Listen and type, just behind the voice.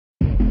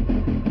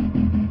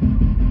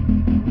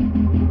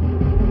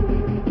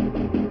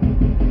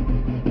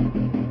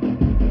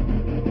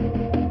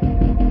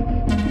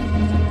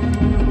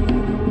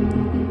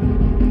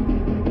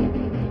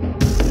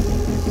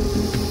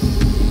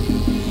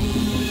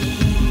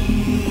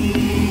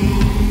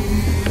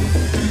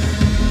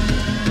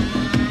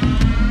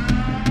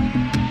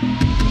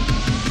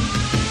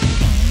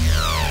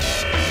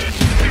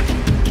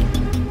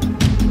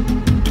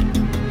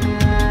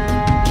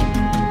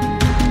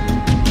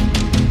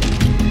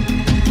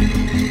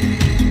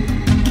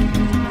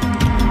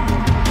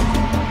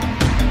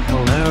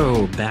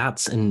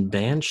bats and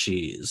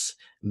banshees,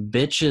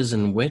 bitches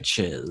and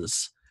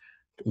witches,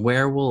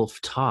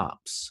 werewolf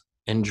tops,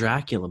 and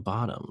Dracula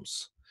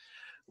bottoms.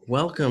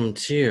 Welcome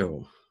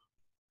to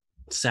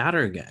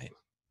Saturday,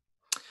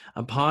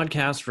 a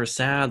podcast for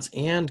sads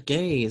and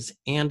gays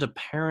and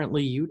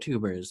apparently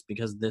YouTubers,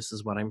 because this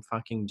is what I'm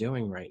fucking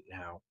doing right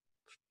now.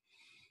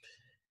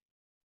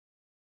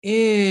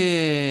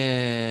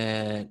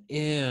 It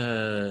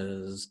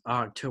is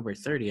October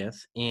 30th,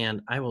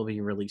 and I will be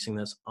releasing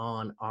this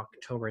on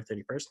October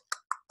 31st.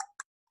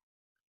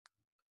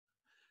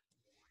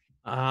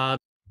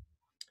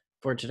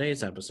 For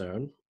today's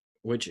episode,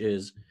 which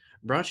is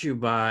brought to you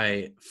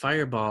by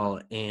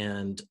Fireball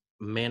and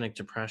Manic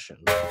Depression.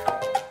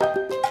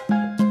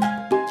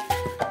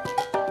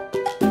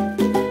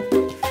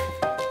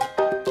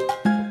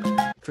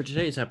 For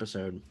today's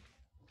episode,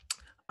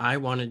 I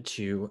wanted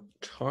to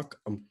talk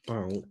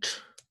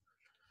about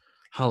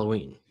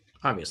Halloween,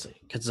 obviously,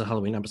 because it's a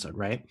Halloween episode,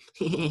 right?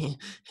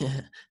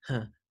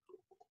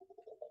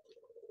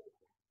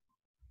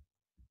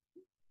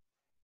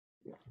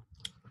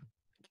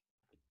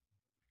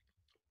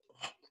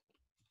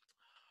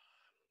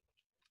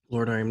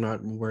 Lord, I am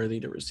not worthy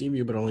to receive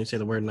you, but only say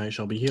the word and I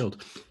shall be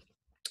healed.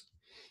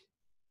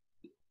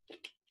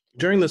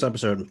 During this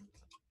episode,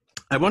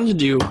 I wanted to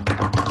do...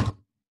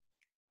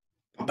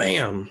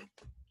 Bam!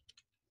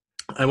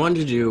 I wanted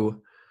to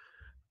do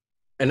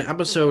an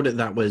episode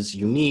that was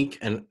unique,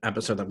 an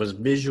episode that was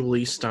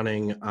visually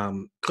stunning,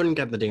 couldn't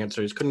get the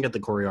dancers, couldn't get the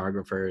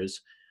choreographers,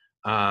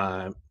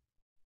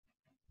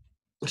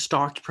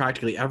 stalked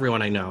practically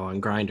everyone I know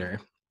on Grindr,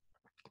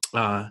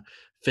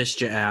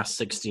 Fished Ya Ass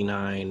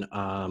 69,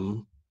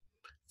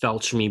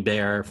 Felch Me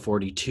Bear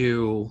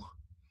 42,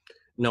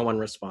 no one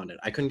responded.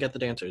 I couldn't get the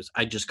dancers.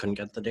 I just couldn't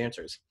get the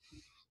dancers.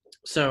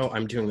 So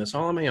I'm doing this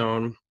all on my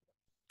own.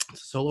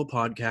 It's a solo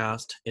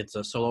podcast. It's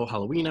a solo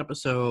Halloween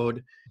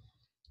episode.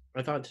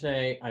 I thought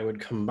today I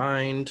would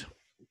combine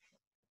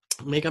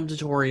makeup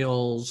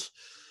tutorials,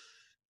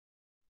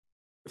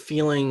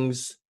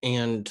 feelings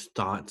and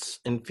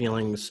thoughts and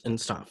feelings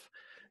and stuff.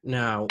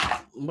 Now,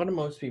 what do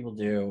most people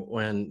do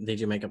when they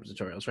do makeup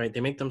tutorials, right? They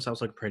make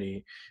themselves look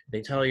pretty.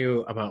 They tell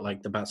you about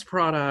like the best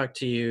product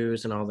to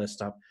use and all this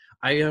stuff.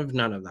 I have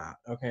none of that.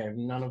 Okay, I have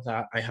none of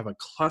that. I have a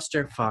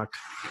clusterfuck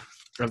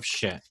of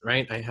shit,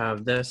 right? I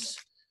have this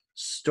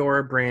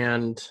store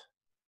brand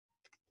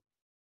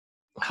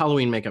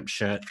Halloween makeup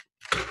shit.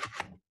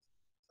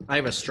 I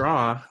have a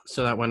straw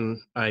so that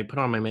when I put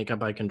on my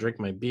makeup, I can drink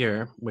my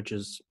beer, which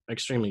is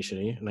extremely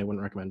shitty, and I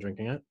wouldn't recommend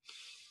drinking it.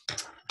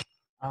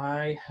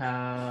 I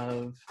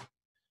have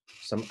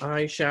some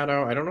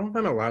eyeshadow. I don't know if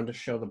I'm allowed to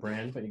show the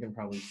brand, but you can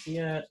probably see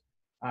it.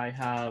 I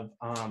have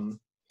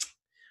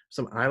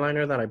some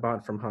eyeliner that I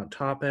bought from Hot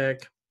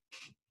Topic.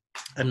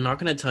 I'm not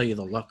going to tell you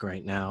the look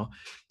right now,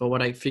 but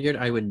what I figured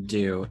I would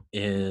do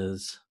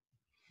is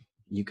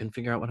you can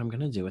figure out what I'm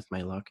going to do with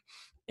my look.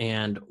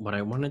 And what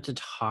I wanted to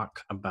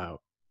talk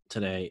about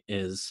today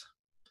is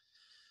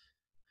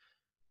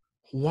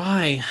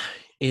why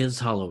is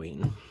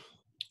Halloween?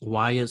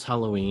 Why is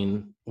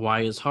Halloween?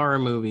 Why is horror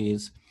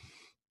movies?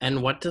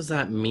 And what does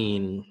that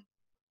mean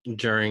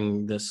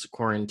during this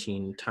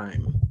quarantine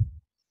time?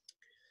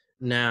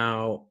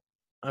 Now,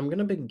 I'm going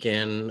to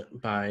begin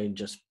by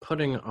just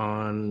putting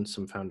on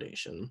some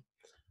foundation.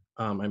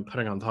 I'm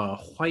putting on the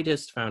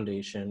whitest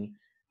foundation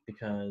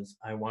because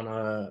I want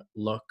to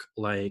look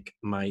like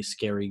my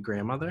scary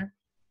grandmother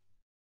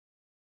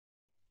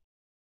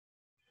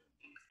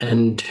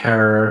and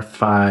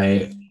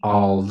terrify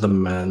all the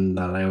men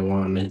that I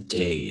want to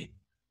date.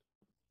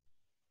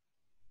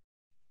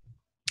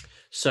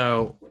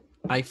 So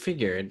I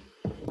figured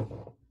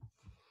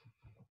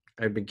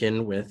I'd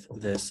begin with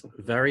this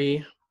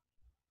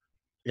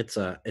it's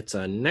a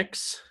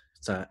NYX,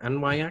 it's a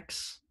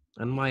NYX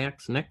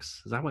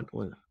NYX. Is that what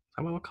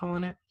we're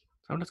calling it?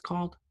 Is that what it's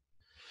called?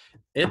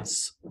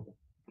 It's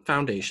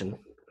foundation.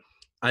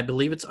 I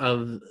believe it's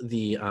of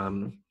the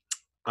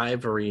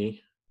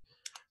ivory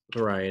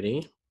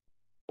variety.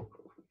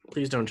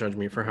 Please don't judge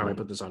me for how I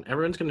put this on.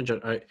 Everyone's gonna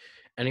judge.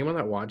 Anyone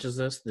that watches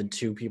this, the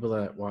two people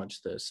that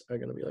watch this are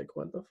gonna be like,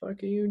 "What the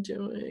fuck are you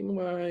doing?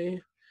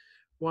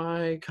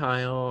 Why,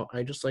 Kyle?"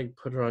 I just like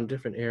put it on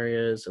different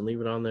areas and leave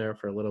it on there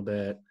for a little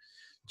bit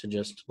to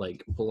just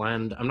like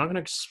blend. I'm not gonna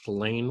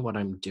explain what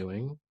I'm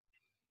doing.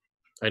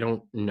 I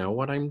don't know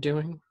what I'm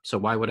doing, so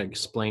why would I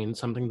explain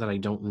something that I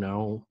don't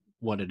know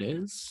what it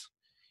is?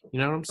 You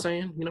know what I'm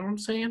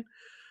saying?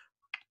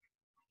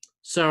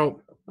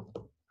 So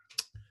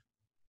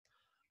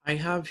I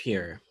have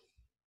here,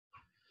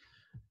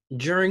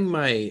 during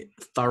my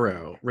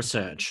thorough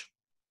research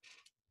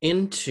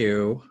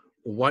into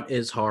what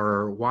is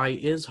horror, why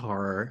is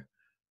horror,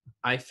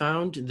 I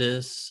found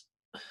this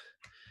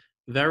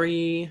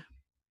very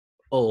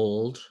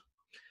old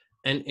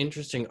and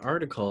interesting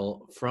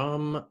article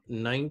from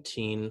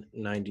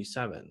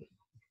 1997.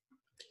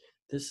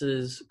 This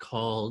is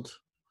called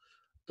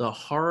 "The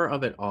Horror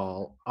of It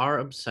All, Our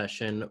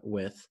Obsession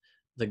with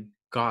the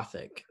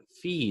Gothic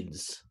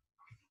Feeds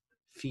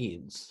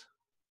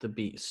the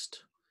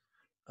Beast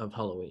of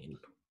Halloween."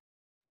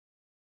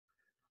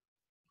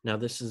 Now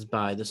this was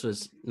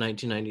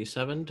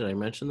 1997. Did I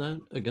mention that?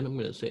 Again, I'm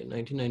going to say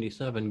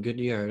 1997. Good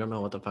year. I don't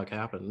know what the fuck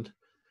happened.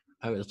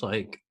 I was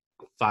like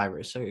 5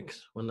 or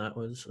 6 when that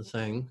was a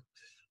thing.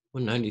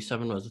 When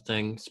 97 was a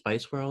thing.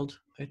 Spice World,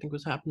 I think,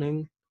 was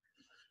happening.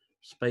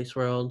 Spice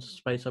World,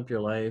 Spice Up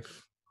Your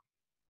Life.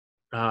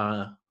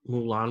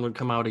 Mulan would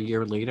come out a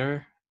year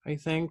later, I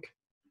think.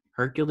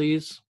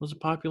 Hercules was a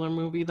popular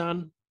movie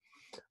then.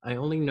 I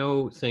only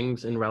know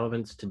things in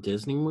relevance to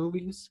Disney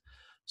movies,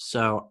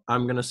 so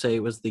I'm going to say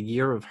it was the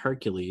year of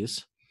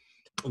Hercules.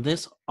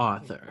 This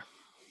author,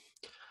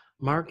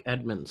 Mark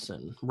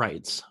Edmondson,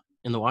 writes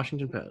in the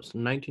Washington Post,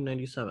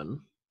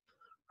 1997,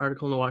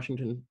 article in the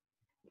Washington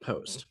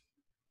Post.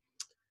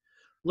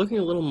 Looking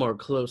a little more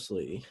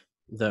closely,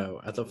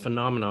 though, at the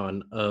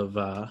phenomenon of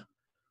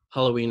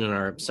Halloween and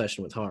our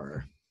obsession with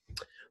horror.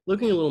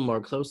 Looking a little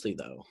more closely,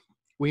 though,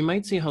 we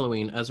might see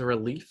Halloween as a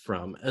relief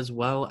from, as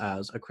well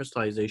as a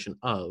crystallization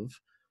of,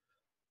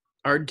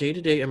 our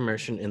day-to-day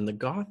immersion in the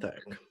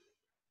Gothic.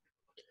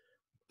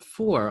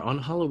 For, on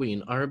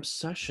Halloween, our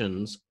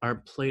obsessions are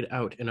played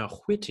out in a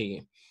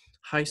witty,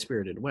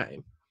 high-spirited way.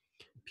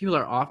 People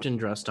are often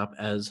dressed up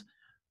as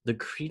the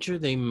creature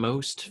they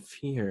most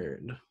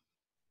feared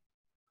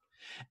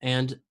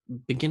and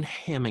begin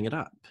hamming it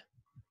up.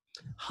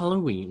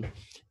 Halloween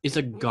is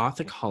a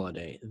Gothic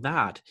holiday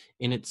that,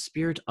 in its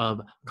spirit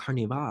of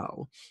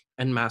carnival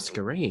and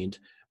masquerade,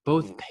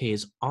 both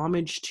pays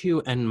homage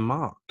to and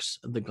mocks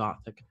the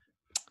Gothic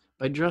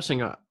by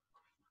dressing up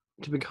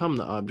to become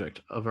the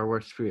object of our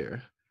worst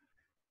fear.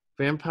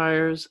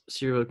 Vampires,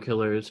 serial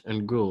killers,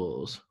 and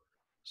ghouls.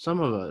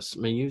 Some of us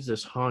may use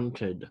this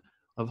haunted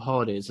of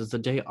holidays as the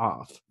day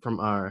off from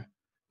our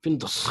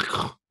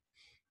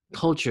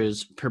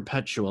culture's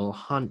perpetual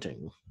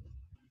haunting.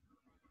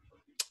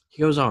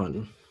 He goes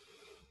on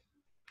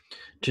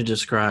to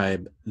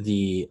describe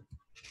the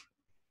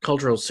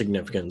cultural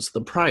significance, the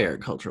prior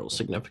cultural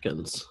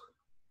significance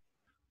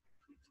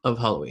of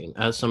Halloween.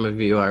 As some of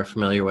you are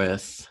familiar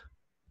with,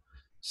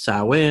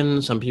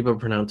 Samhain, some people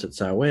pronounce it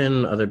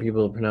Samhain, other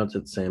people pronounce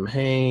it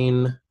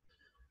Samhain.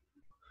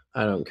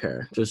 I don't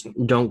care. Just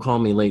don't call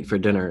me late for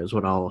dinner is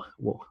what all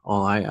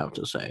I have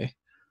to say.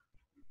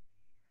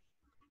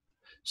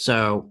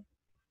 So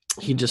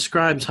he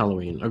describes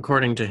Halloween,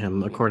 according to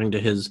him, according to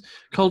his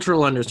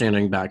cultural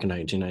understanding back in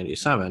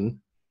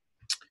 1997,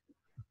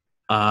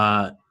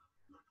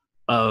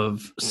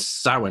 of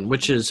Samhain,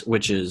 which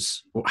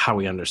is how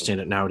we understand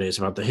it nowadays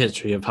about the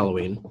history of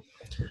Halloween,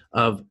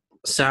 of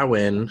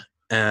Samhain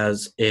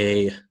as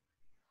a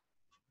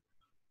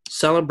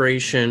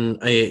celebration,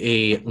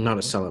 not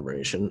a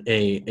celebration,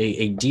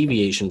 a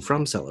deviation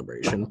from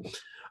celebration,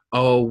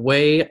 a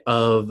way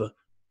of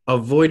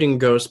avoiding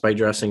ghosts by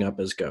dressing up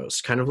as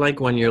ghosts. Kind of like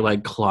when you're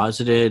like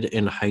closeted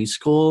in high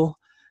school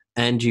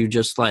and you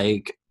just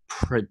like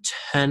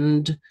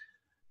pretend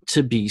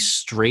to be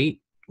straight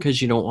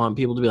because you don't want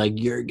people to be like,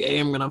 you're gay,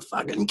 I'm gonna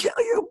fucking kill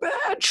you,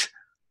 bitch.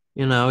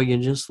 You know, you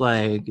just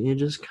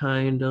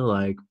kind of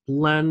like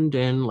blend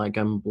in like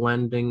I'm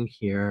blending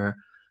here,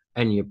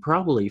 and you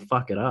probably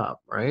fuck it up,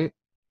 right?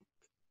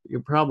 You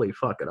probably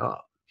fuck it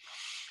up.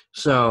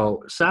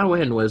 So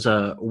Samhain was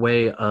a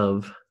way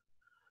of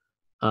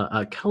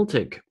a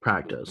Celtic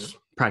praxis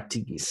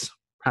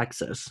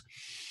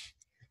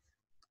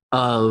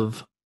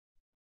of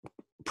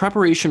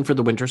preparation for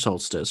the winter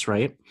solstice,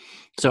 right?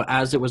 So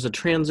as it was a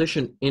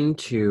transition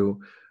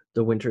into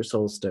the winter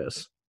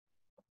solstice,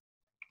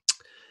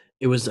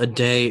 it was the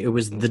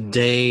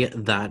day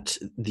that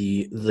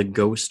the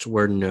ghosts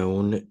were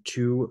known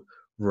to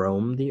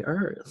roam the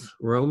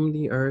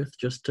earth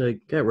just to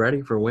get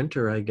ready for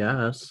winter, I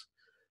guess.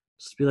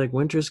 Just be like,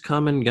 winter's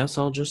coming, guess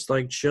I'll just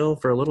like chill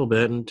for a little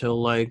bit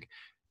until like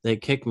they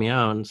kick me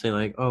out and say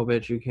like, oh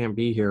bitch, you can't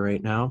be here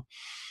right now.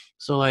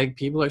 So like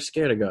people are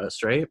scared of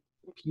ghosts, right?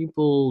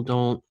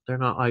 They're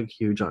not like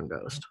huge on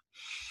ghosts.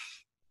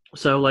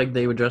 So like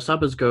they would dress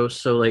up as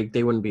ghosts so like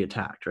they wouldn't be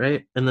attacked,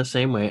 right? In the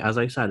same way, as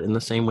I said, in the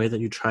same way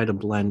that you try to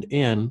blend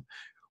in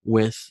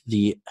with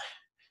the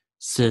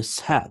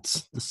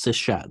cishettes,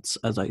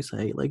 as I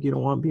say. Like you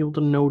don't want people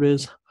to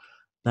notice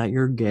that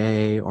you're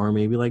gay or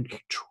maybe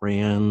like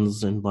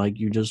trans, and like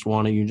you just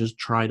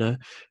try to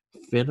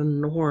fit a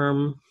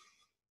norm,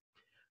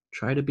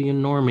 try to be a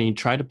normie,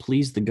 try to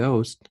please the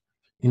ghost,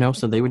 you know.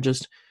 So they would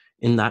just,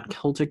 in that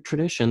Celtic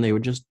tradition, they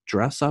would just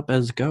dress up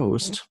as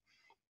ghosts,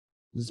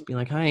 just be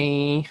like,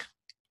 hi,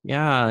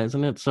 yeah,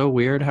 isn't it so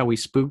weird how we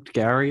spooked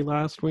Gary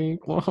last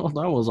week? Well,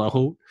 that was a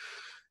hoot.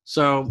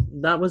 So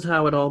that was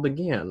how it all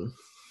began.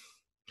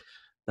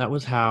 That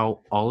was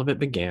how all of it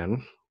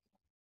began.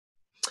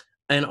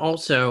 And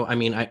also, I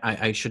mean,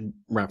 I should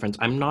reference,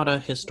 I'm not a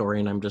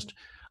historian.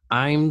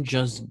 I'm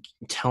just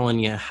telling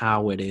you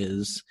how it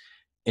is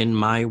in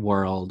my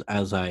world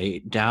as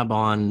I dab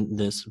on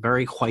this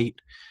very white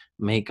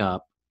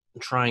makeup,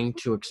 trying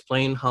to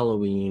explain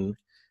Halloween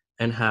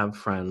and have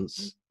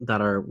friends that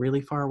are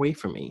really far away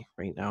from me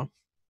right now.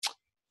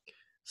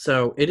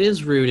 So it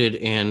is rooted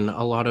in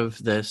a lot of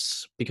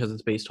this because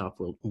it's based off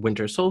of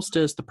winter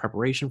solstice, the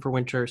preparation for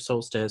winter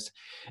solstice.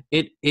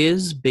 It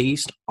is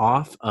based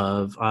off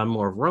of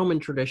more Roman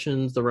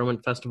traditions, the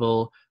Roman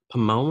festival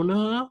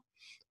Pomona,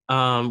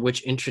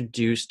 which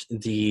introduced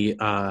the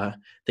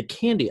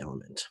candy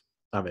element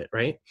of it,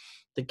 right?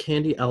 The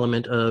candy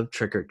element of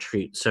trick or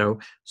treat. So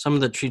some of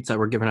the treats that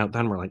were given out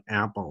then were like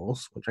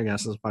apples, which I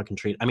guess is a fucking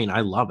treat. I mean,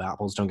 I love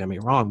apples, don't get me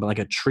wrong, but like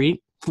a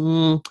treat,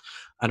 I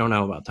don't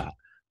know about that.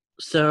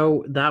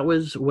 So that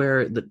was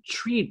where the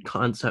treat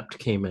concept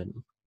came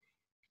in.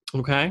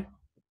 Okay.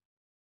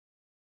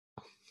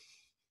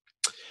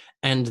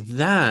 And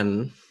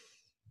then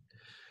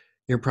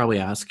you're probably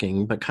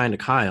asking, but kind of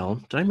Kyle,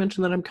 did I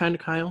mention that I'm kind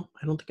of Kyle?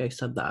 I don't think I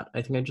said that.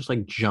 I think I just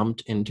like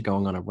jumped into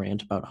going on a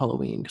rant about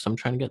Halloween because I'm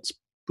trying to get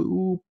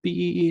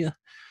spoopy.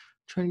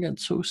 Trying to get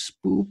so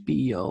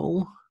spoopy,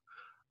 yo.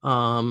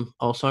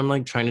 Also I'm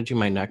like trying to do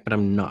my neck, but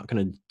I'm not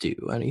gonna do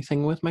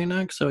anything with my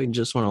neck. So I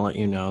just want to let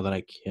you know that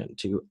I can't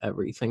do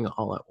everything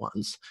all at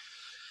once.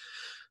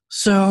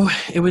 So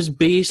it was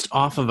based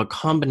off of a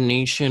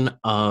combination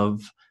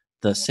of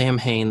the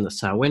Samhain, the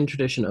Samhain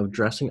tradition of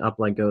dressing up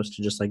like ghosts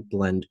to just like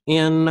blend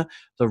in,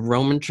 the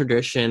Roman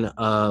tradition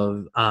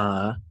of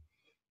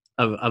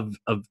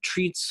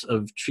treats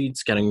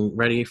getting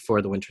ready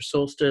for the winter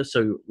solstice.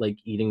 So like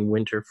eating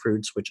winter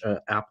fruits, which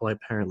apple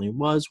apparently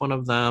was one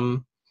of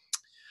them,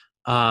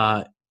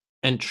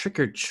 and trick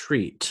or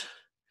treat.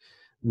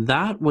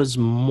 That was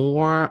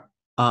more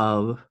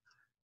of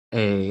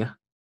a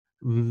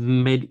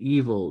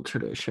medieval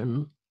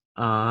tradition.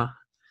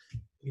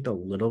 Need a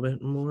little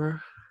bit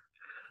more.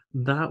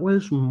 That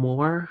was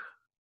more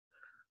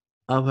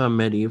of a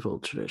medieval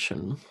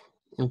tradition.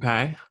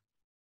 Okay.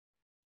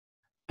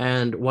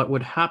 And what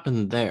would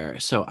happen there?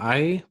 So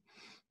I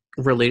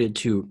related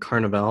to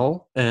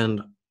Carnival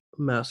and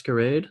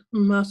Masquerade.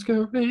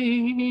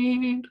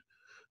 Masquerade.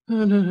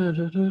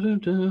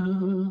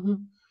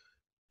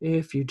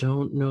 If you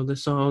don't know the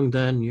song,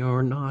 then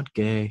you're not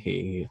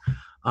gay.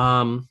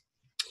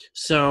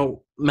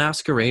 So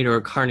Masquerade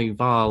or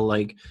Carnival,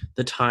 like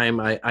the time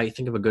I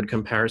think of a good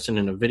comparison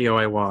in a video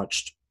I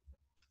watched,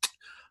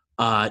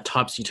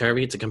 Topsy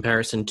Turvy. It's a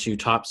comparison to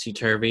Topsy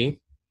Turvy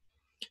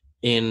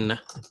in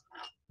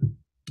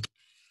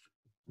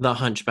The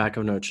Hunchback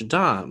of Notre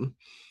Dame.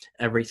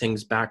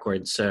 Everything's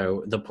backwards.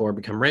 So the poor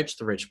become rich,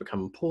 the rich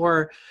become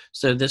poor.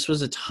 So this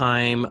was a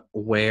time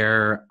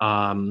where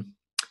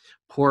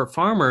poor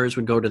farmers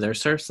would go to their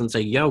serfs and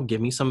say, yo,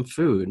 give me some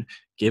food,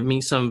 give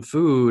me some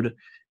food,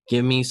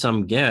 give me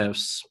some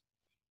gifts.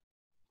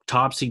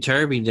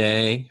 Topsy-turvy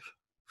day,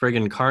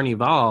 friggin'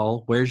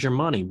 Carnival, where's your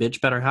money?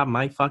 Bitch better have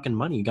my fucking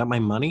money. You got my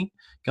money?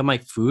 Got my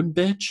food,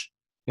 bitch?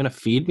 You gonna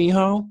feed me,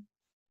 ho?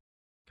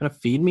 Gonna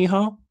feed me,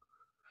 ho?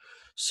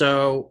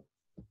 So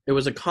it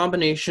was a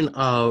combination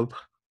of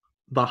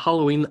the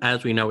Halloween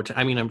as we know it.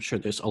 I mean, I'm sure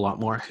there's a lot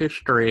more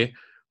history,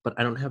 but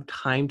I don't have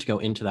time to go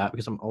into that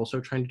because I'm also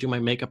trying to do my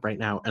makeup right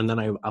now. And then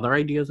I have other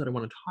ideas that I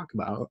want to talk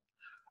about.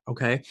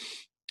 Okay.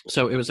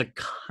 So it was a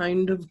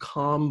kind of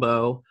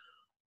combo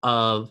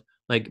of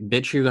like,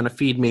 bitch, you're gonna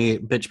feed me,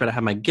 bitch better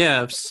have my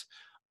gifts.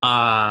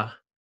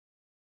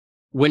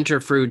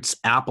 Winter fruits,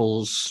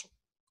 apples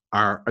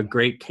are a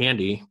great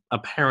candy,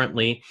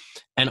 apparently.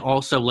 And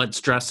also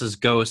let's dress as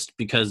ghosts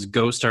because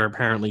ghosts are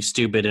apparently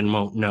stupid and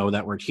won't know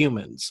that we're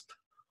humans.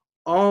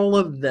 All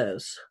of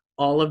this,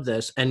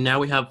 and now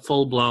we have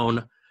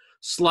full-blown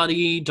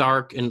slutty,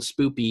 dark, and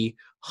spoopy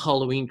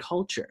Halloween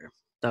culture.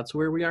 That's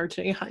where we are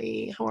today.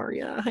 Hi, how are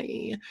ya?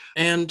 Hi.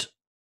 And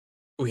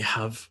we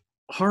have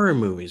horror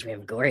movies. We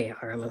have gory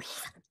horror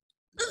movies.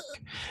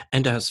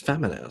 And as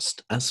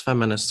feminist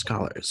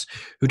scholars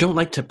who don't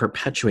like to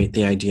perpetuate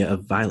the idea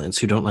of violence,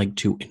 who don't like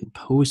to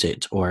impose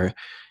it or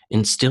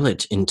instill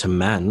it into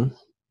men,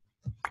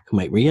 who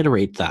might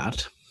reiterate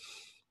that,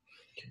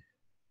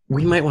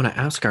 we might want to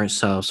ask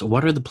ourselves,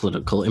 what are the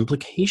political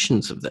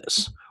implications of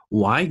this?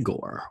 Why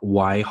gore?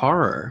 Why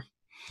horror?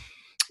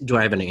 Do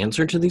I have an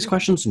answer to these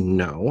questions?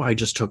 No. I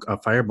just took a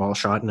fireball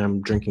shot and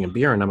I'm drinking a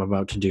beer and I'm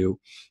about to do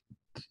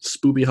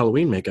spoopy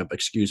Halloween makeup.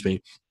 Excuse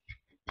me.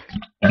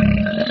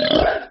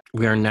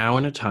 We are now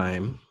in a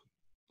time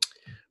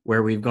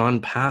where we've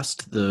gone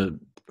past the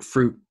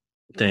fruit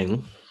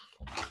thing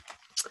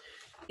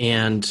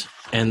and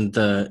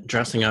the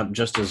dressing up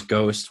just as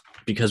ghosts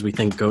because we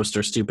think ghosts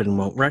are stupid and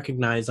won't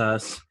recognize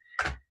us.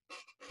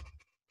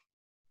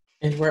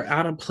 And we're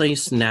at a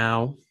place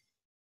now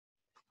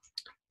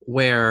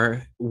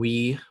where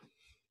we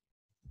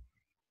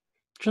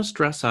just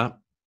dress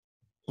up.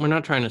 We're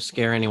not trying to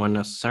scare anyone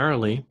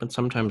necessarily, but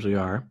sometimes we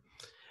are.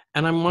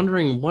 And I'm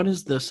wondering, what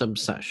is this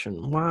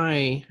obsession?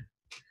 Why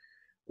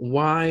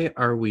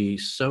are we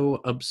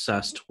so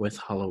obsessed with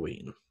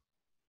Halloween?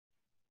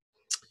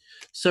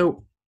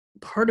 So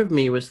part of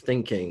me was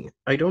thinking,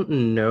 I don't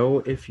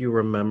know if you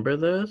remember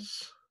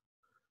this.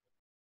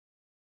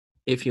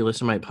 If you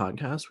listen to my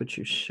podcast, which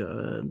you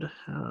should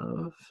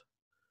have.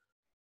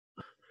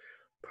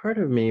 Part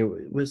of me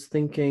was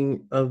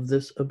thinking of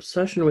this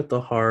obsession with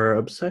the horror,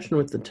 obsession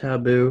with the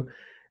taboo,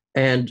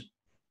 and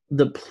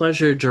the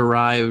pleasure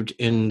derived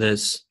in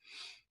this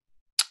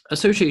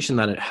association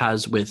that it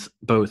has with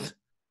both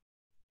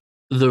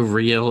the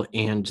real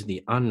and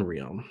the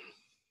unreal.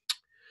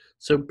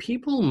 So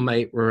people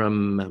might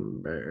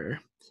remember,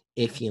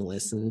 if you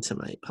listen to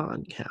my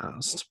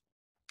podcast,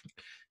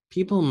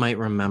 people might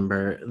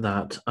remember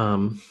that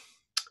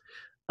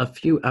a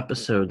few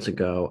episodes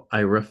ago, I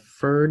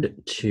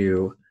referred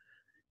to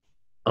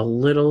a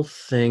little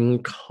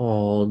thing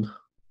called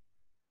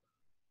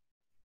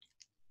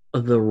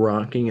the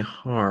Rocky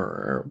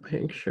Horror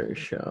Picture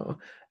Show.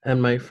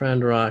 And my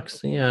friend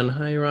Roxanne,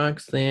 hi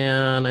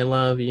Roxanne, I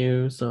love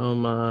you so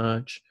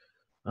much.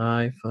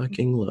 I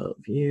fucking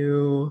love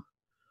you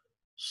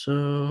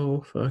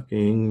so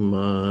fucking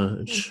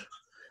much.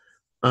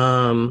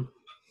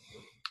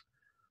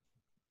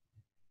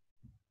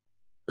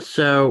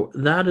 So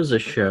that is a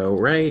show,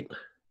 right?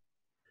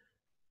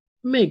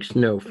 Makes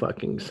no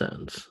fucking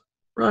sense.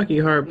 Rocky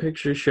Horror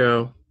Picture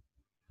Show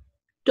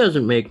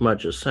doesn't make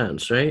much of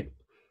sense, right?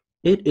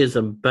 It is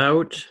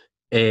about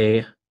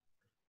a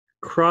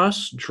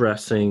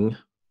cross-dressing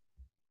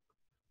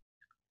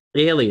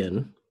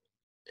alien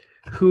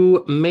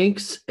who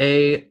makes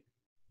a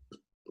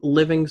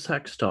living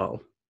sex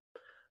doll,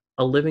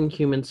 a living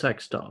human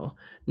sex doll.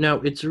 Now,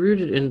 it's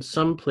rooted in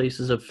some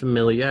places of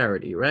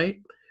familiarity,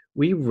 right?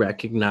 We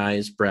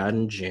recognize Brad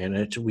and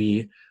Janet.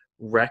 We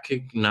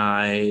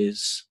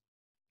recognize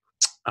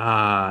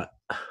the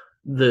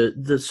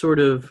sort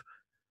of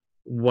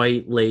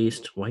white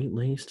laced,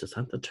 is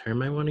that the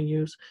term I want to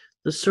use?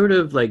 The sort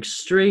of like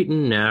straight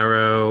and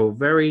narrow,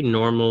 very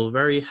normal,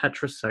 very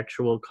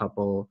heterosexual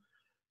couple.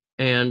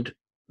 And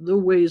the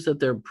ways that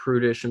they're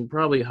prudish and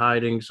probably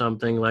hiding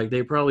something, like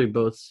they probably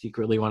both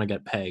secretly want to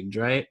get pegged,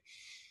 right?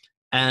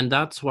 And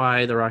that's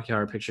why the Rocky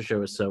Horror Picture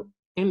Show is so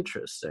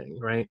interesting,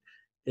 right?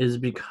 Is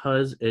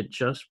because it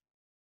just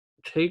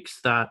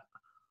takes that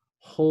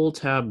whole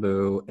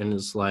taboo and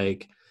is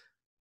like,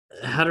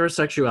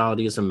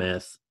 heterosexuality is a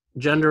myth,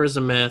 gender is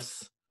a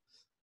myth.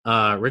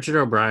 Richard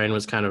O'Brien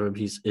is kind of a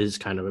piece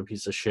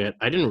of shit.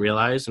 I didn't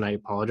realize, and I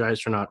apologize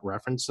for not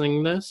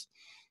referencing this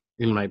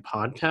in my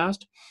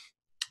podcast.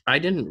 I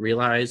didn't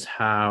realize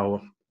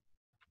how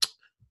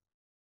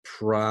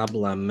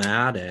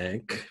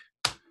problematic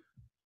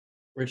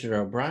Richard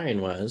O'Brien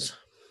was,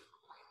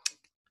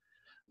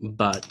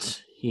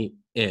 but he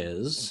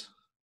is.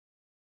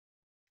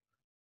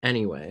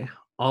 Anyway,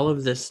 all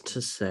of this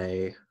to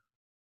say,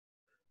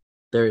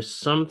 there's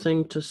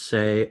something to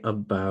say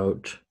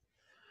about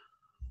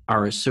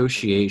our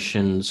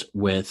associations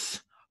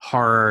with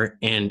horror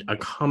and a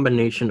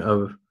combination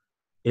of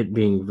it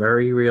being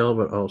very real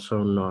but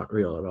also not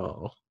real at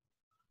all,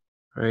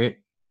 right?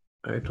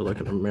 I have to look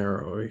in the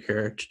mirror over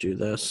here to do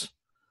this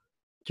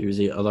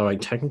doozy, although I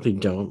technically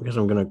don't because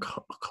I'm going to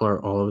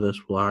color all of this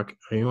black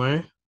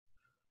anyway.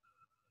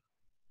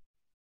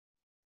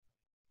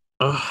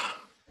 Ugh.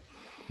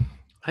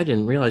 I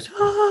didn't realize.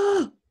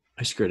 I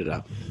screwed it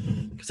up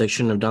because I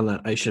shouldn't have done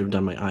that. I should have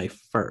done my eye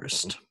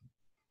first.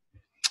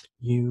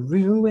 You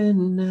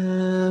ruin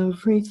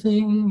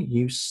everything,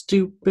 you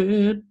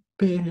stupid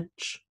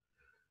bitch.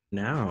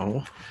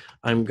 Now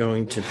I'm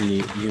going to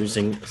be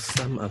using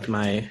some of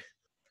my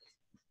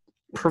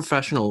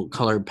professional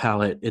color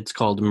palette. It's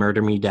called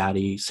Murder Me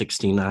Daddy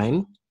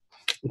 69.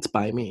 It's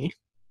by me.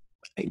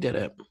 I did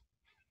it.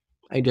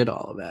 I did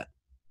all of it.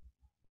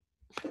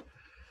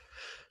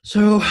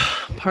 So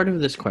part of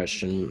this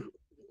question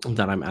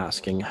that I'm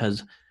asking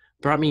has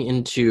brought me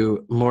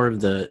into more of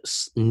the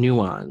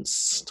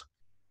nuanced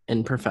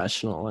and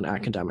professional and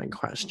academic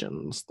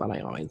questions that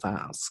I always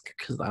ask,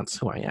 because that's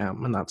who I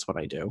am and that's what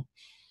I do.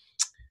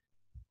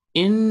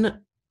 In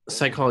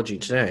Psychology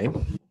Today,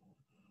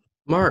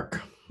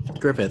 Mark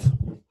Griffith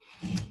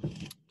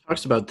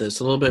talks about this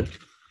a little bit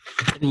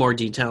in more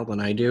detail than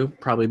I do,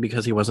 probably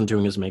because he wasn't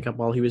doing his makeup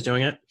while he was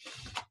doing it.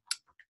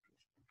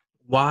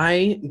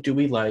 Why do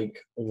we like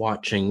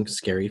watching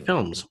scary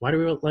films? Why do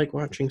we like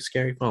watching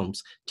scary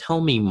films?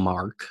 Tell me,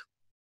 Mark.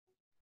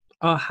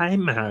 Oh, hi,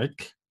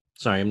 Mark.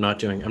 Sorry, I'm not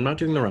doing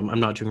the Room. I'm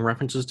not doing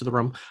references to the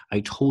Room.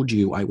 I told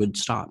you I would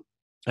stop.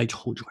 I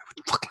told you I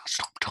would fucking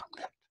stop doing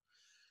that.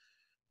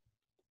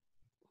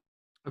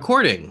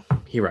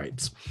 He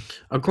writes,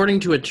 according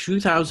to a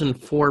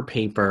 2004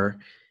 paper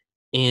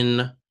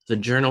in the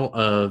Journal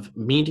of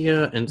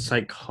Media and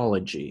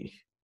Psychology,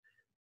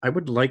 I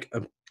would like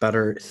a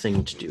better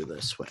thing to do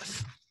this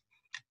with.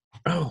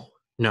 Oh,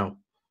 no.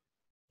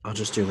 I'll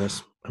just do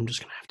this. I'm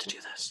just going to have to do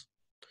this.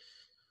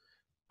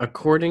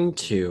 According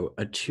to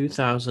a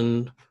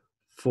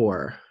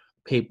 2004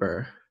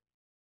 paper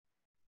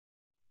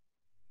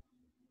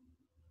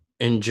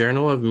in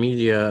Journal of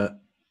Media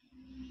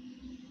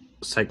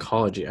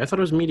Psychology. I thought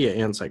it was media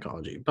and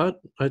psychology, but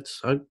it's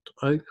I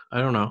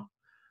don't know.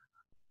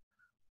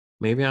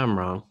 Maybe I'm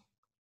wrong.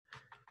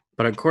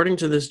 But according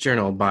to this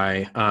journal,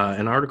 by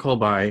an article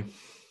by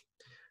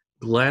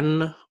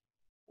Glenn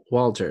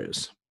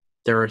Walters,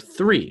 there are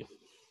three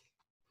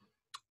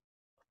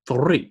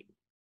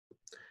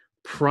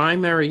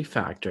primary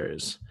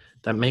factors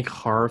that make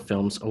horror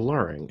films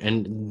alluring,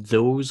 and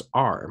those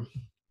are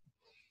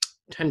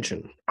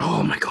Tension.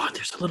 Oh my god,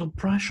 there's a little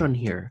brush on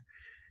here.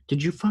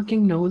 Did you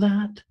fucking know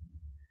that?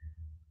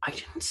 I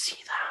didn't see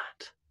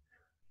that.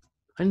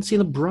 I didn't see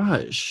the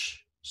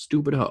brush.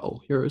 Stupid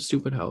hoe. You're a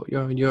stupid hoe.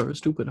 You're a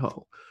stupid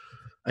hoe.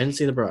 I didn't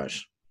see the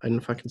brush. I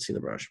didn't fucking see the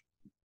brush.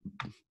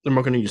 I'm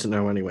not going to use it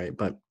now anyway,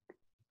 but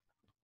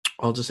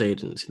I'll just say I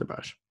didn't see the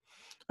brush.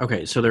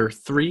 Okay, so there are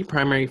 3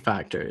 primary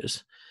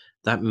factors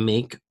that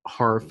make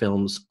horror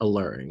films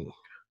alluring.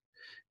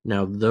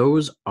 Now,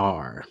 those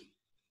are,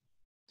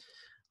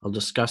 I'll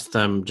discuss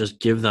them, just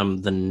give them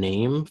the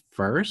name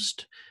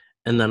first,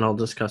 and then I'll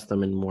discuss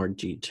them in more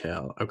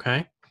detail,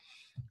 okay?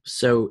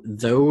 So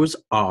those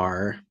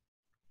are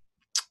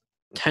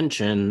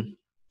tension,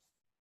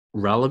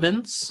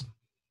 relevance,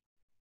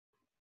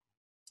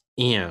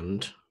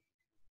 and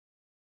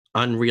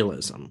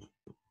unrealism.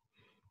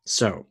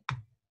 So,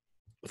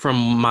 from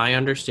my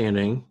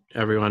understanding,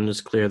 everyone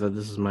is clear that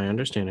this is my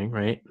understanding,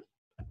 right?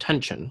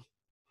 Tension,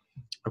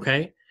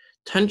 okay?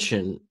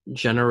 Tension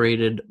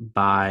generated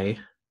by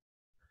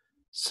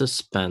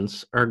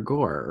suspense or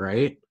gore,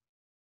 right?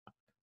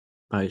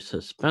 By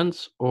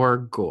suspense or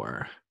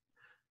gore.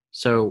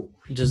 So,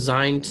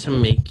 designed to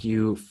make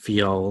you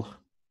feel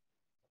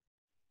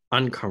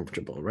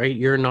uncomfortable, right?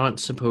 You're not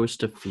supposed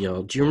to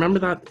feel. Do you remember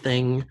that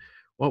thing?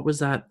 What was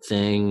that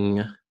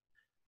thing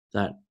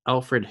that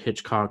Alfred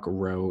Hitchcock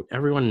wrote?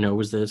 Everyone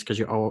knows this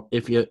because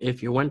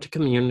if you went to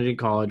community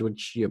college,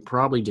 which you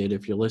probably did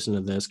if you listen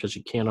to this because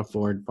you can't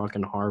afford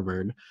fucking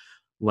Harvard,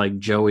 like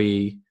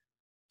Joey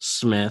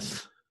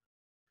Smith,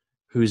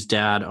 whose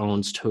dad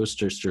owns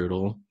Toaster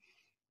Strudel.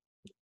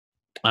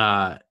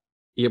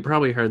 You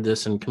probably heard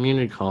this in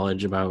community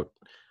college about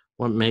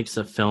what makes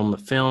a film a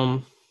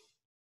film.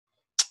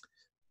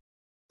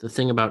 The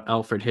thing about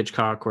Alfred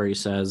Hitchcock where he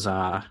says,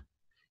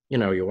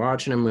 you're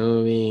watching a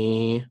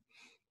movie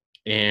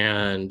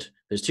and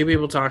there's 2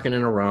 people talking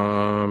in a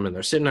room and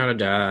they're sitting at a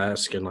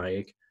desk and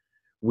like,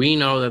 we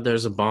know that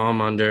there's a bomb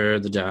under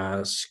the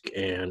desk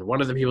and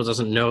one of the people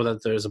doesn't know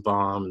that there's a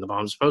bomb and the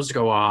bomb's supposed to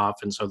go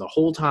off. And so the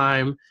whole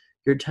time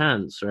you're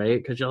tense,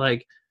 right? Because you're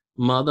like,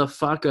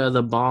 motherfucker,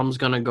 the bomb's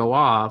going to go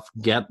off.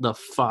 Get the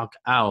fuck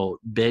out,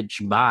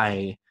 bitch.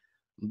 Bye.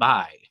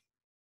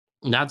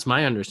 That's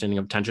my understanding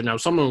of tension. Now,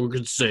 someone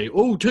could say,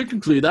 oh,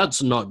 technically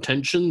that's not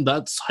tension.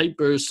 That's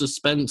hyper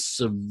suspense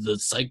of the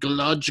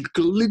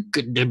psychological.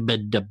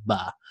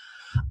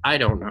 I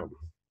don't know.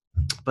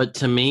 But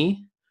to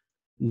me,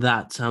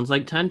 that sounds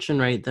like tension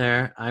right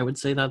there. I would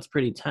say that's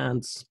pretty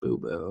tense,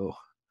 boo-boo.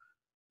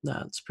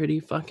 That's pretty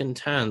fucking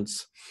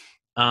tense.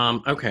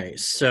 Okay,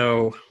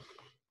 so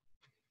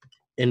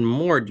in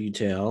more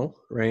detail,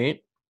 right?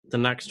 The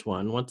next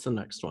one. What's the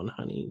next one,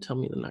 honey? Tell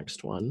me the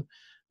next one.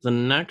 The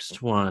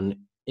next one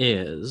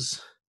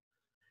is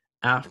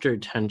after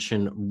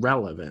tension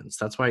relevance.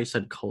 That's why I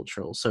said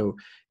cultural. So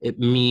it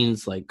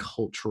means like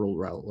cultural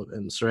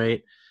relevance,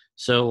 right?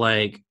 So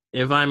like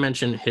if I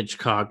mention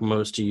Hitchcock,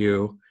 most of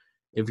you,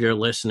 if you're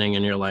listening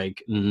and you're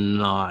like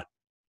not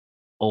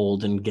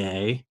old and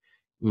gay,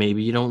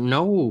 maybe you don't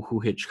know who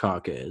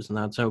Hitchcock is, and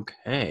that's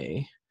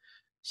okay.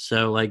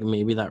 So like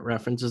maybe that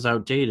reference is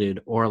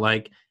outdated, or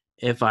like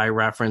if I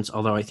reference,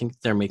 although I think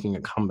they're making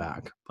a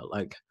comeback, but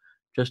like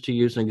just to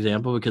use an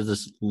example because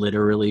this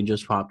literally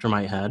just popped in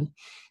my head,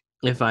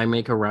 if I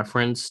make a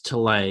reference to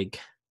like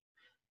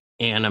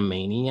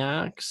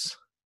Animaniacs,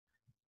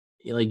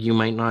 like you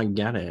might not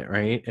get it,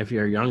 right? If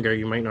you're younger,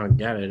 you might not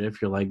get it.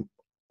 If you're like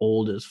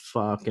old as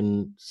fuck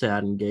and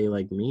sad and gay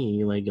like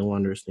me, like you'll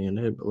understand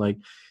it, but like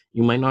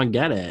you might not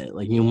get it.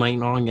 Like you might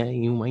not get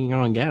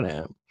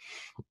it.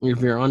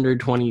 If you're under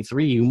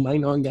 23, you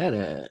might not get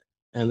it.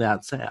 And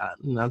that's sad.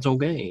 And that's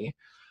okay.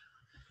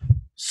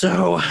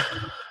 So,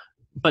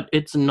 but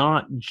it's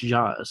not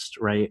just,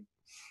 right?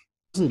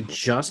 It doesn't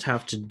just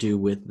have to do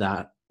with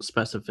that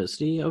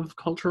specificity of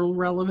cultural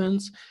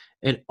relevance.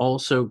 It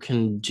also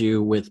can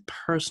do with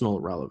personal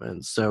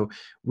relevance. So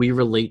we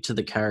relate to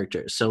the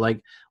characters. So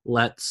like,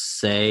 let's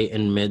say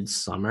in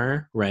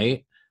Midsommar,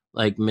 right?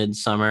 Like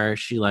Midsommar,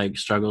 she like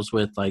struggles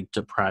with like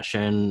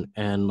depression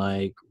and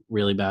like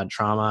really bad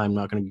trauma. I'm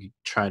not going to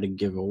try to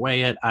give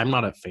away it. I'm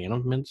not a fan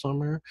of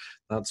Midsommar.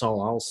 That's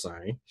all I'll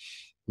say.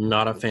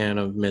 Not a fan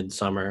of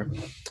Midsommar.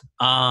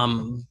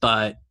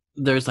 But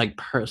there's like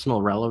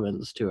personal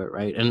relevance to it,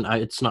 right? And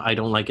I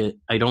don't like it.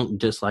 I don't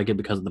dislike it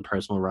because of the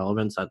personal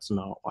relevance. That's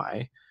not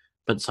why.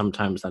 But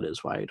sometimes that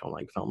is why I don't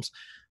like films.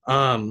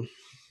 I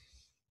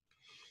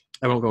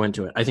won't go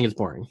into it. I think it's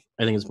boring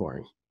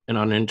and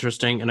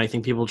uninteresting. And I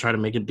think people try to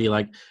make it be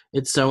like,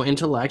 it's so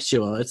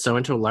intellectual.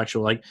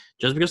 Like,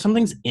 just because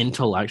something's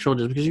intellectual,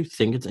 just because you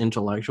think it's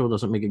intellectual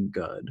doesn't make it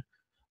good.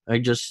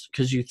 Like, just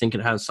because you think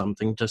it has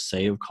something to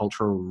say of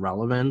cultural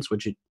relevance,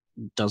 which it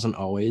doesn't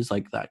always,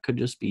 like, that could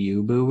just be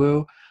you,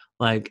 boo-boo.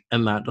 Like,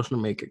 and that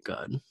doesn't make it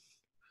good.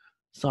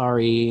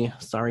 Sorry,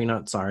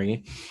 not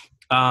sorry.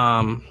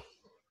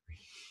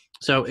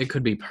 So it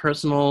could be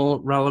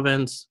personal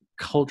relevance,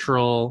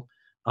 cultural.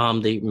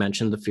 They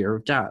mentioned the fear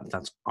of death.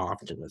 That's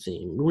often a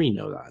theme. We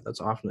know that. That's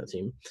often a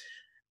theme.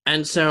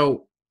 And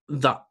so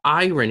the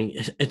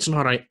irony, it's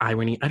not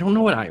irony. I don't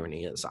know what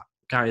irony is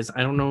guys,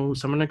 I don't know.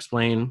 Someone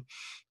explain.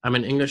 I'm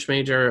an English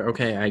major.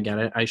 Okay, I get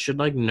it. I should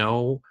like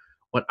know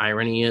what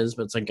irony is,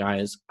 but it's like,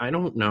 guys, I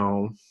don't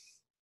know.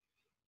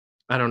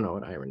 I don't know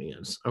what irony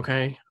is.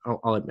 Okay,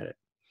 I'll admit it.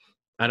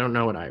 I don't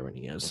know what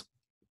irony is.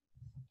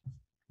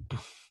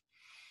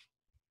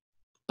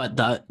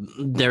 But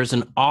there's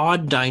an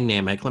odd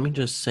dynamic. Let me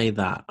just say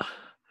that.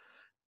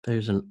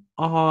 There's an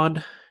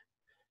odd,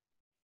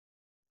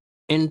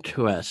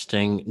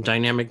 interesting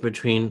dynamic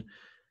between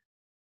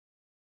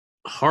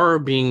horror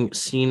being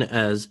seen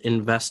as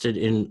invested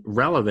in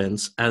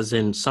relevance, as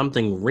in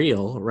something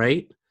real,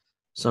 right?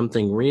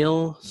 Something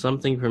real,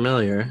 something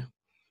familiar,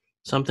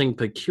 something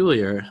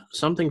peculiar,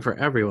 something for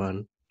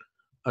everyone,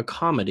 a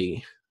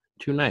comedy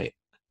tonight.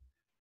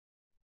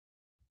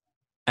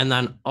 And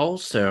then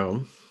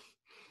also,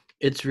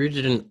 it's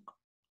rooted in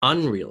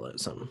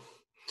unrealism.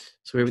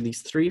 So we have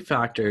these three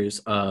factors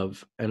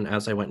of, and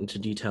as I went into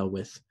detail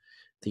with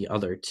the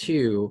other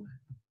two,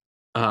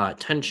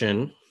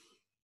 tension,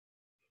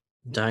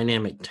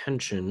 dynamic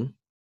tension,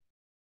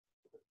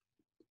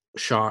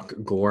 shock,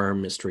 gore,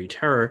 mystery,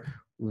 terror,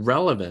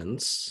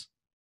 relevance,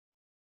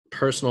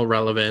 personal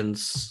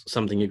relevance,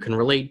 something you can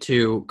relate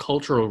to,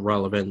 cultural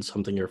relevance,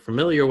 something you're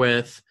familiar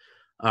with,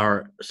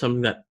 or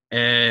something that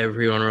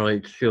everyone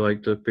relates to,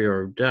 like the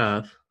fear of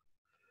death.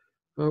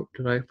 Oh,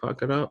 did I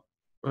fuck it up?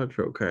 That's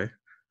okay.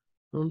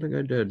 I don't think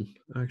I did,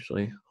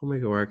 actually. I'll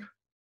make it work.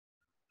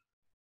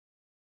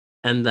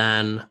 And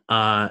then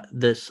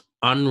this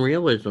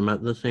unrealism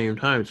at the same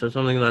time. So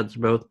something that's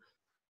both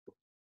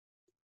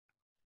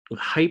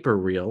hyper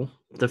real.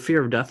 The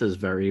fear of death is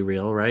very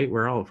real, right?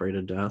 We're all afraid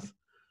of death.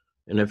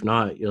 And if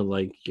not,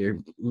 you're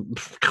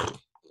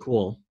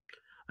cool.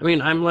 I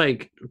mean, I'm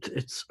like,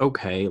 it's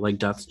okay. Like,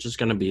 death's just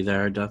gonna be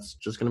there. Death's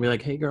just gonna be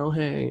like, hey, girl,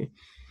 hey.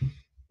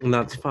 And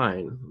that's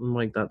fine. I'm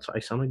like, I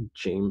sound like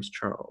James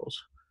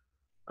Charles.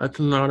 That's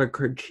not a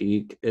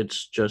critique.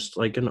 It's just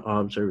like an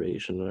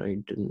observation. I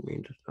didn't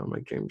mean to sound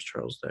like James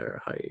Charles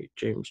there. Hi,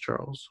 James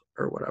Charles,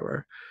 or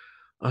whatever.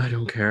 I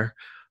don't care.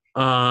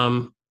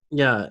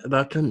 Yeah,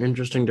 that's an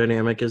interesting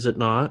dynamic, is it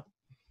not?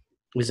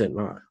 Is it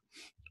not?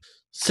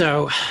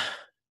 So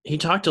he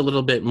talked a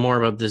little bit more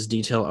about this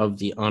detail of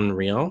the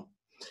unreal,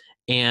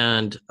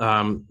 and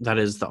that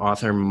is the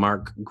author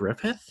Mark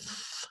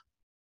Griffith,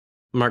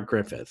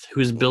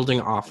 who's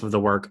building off of the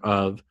work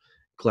of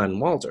Glenn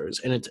Walters.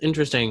 And it's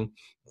interesting,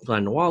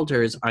 Glenn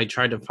Walters, I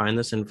tried to find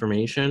this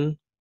information,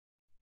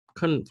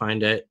 couldn't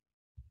find it,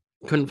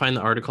 couldn't find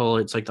the article.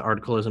 It's like the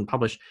article isn't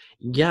published.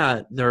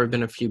 Yeah, there have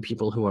been a few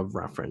people who have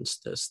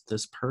referenced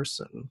this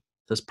person,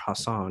 this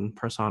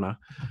persona.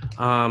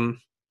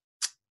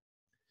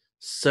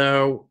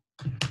 So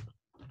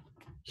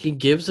he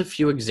gives a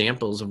few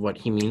examples of what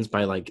he means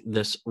by like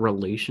this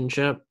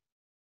relationship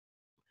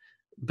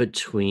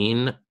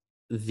between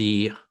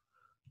the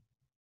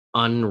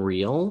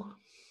unreal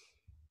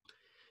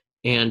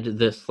and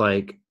this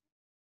like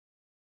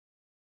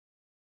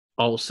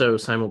also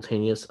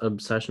simultaneous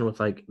obsession with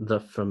like the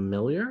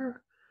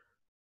familiar.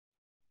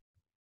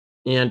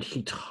 And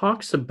he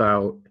talks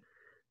about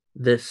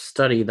this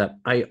study that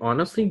I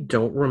honestly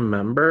don't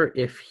remember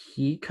if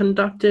he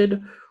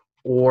conducted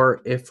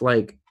or if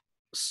like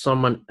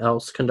someone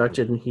else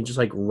conducted and he just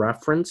like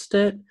referenced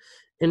it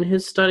in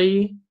his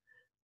study.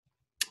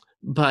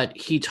 But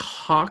he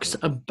talks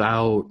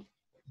about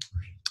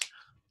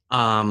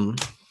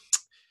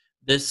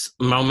this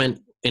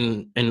moment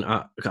in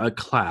a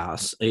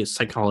class, a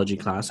psychology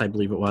class, I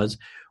believe it was,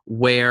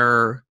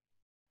 where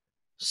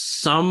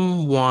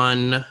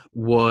someone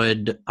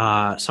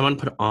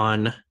put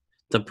on,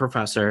 the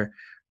professor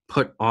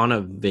put on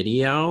a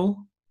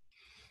video,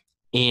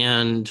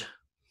 and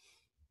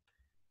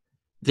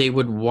they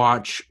would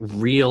watch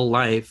real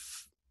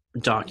life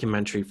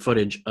documentary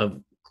footage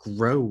of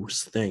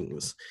gross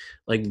things,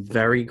 like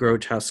very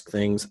grotesque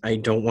things. I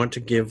don't want to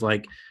give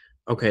like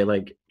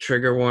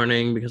trigger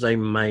warning because I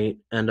might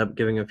end up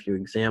giving a few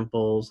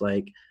examples.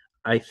 Like,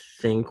 I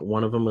think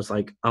one of them was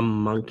like a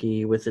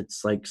monkey with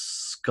its like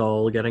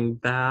skull getting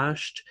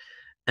bashed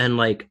and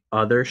like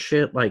other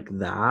shit like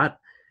that.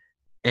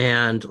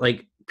 And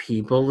like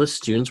the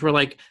students were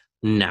like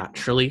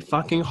naturally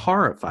fucking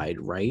horrified,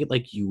 right?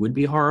 Like you would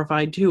be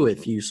horrified too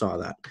if you saw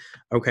that.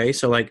 Okay,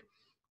 so like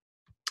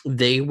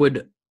they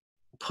would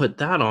put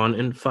that on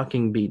and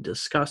fucking be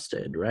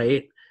disgusted,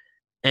 right?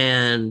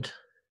 And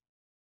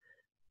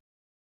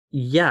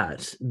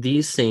yet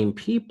these same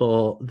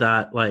people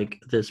that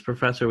like this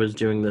professor was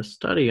doing this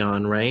study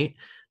on, right?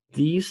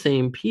 These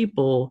same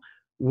people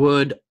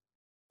would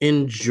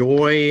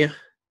enjoy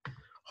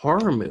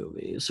horror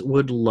movies,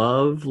 would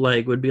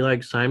be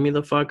like, sign me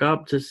the fuck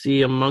up to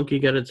see a monkey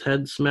get its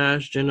head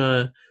smashed in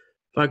a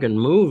fucking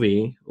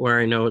movie where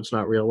I know it's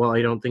not real. Well,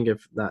 I don't think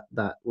if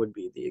that would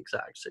be the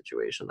exact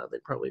situation that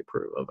they'd probably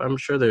approve of. I'm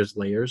sure there's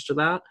layers to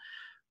that,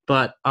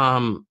 but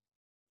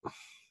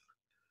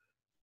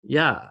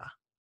yeah,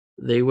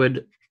 they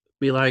would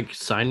be like,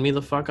 sign me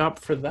the fuck up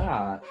for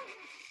that.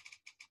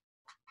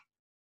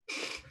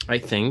 I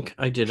think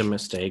I did a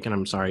mistake, and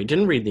I'm sorry. I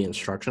didn't read the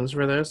instructions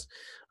for this.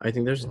 I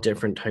think there's a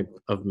different type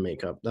of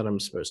makeup that I'm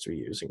supposed to be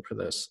using for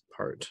this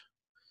part.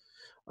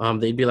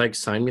 They'd be like,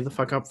 sign me the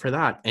fuck up for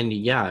that. And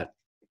yet,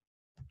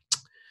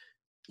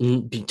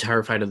 be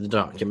terrified of the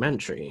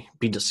documentary,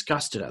 be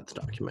disgusted at the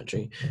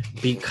documentary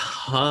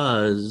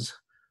because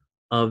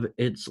of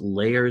its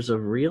layers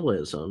of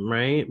realism,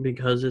 right?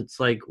 Because it's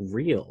like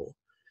real,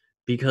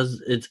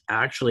 because it's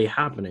actually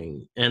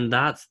happening. And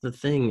that's the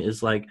thing,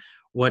 is like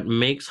what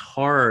makes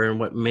horror and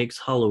what makes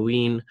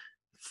Halloween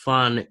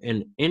fun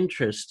and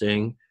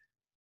interesting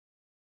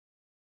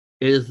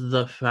is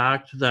the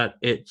fact that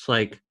it's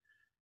like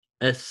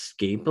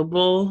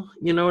escapable,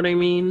 you know what I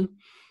mean?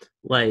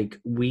 Like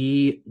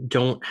we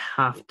don't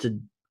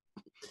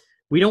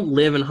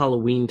live in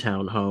Halloween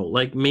Town,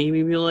 like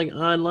maybe be like,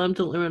 oh, I'd love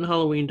to live in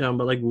Halloween Town,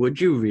 but like, would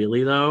you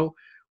really though?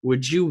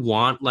 Would you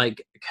want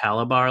like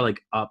Calabar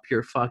like up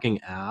your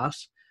fucking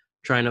ass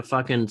trying to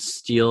fucking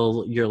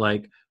steal your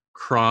like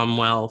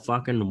Cromwell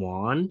fucking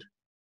wand?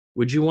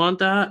 Would you want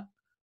that?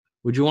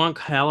 Would you want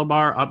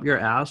Calabar up your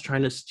ass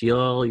trying to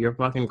steal your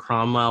fucking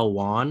Cromwell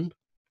wand?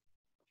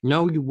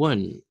 No, you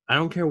wouldn't. I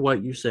don't care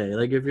what you say.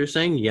 Like, if you're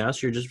saying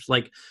yes, you're just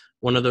like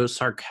one of those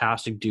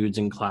sarcastic dudes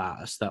in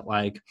class that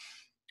like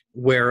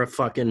wear a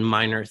fucking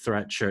Minor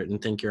Threat shirt and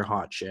think you're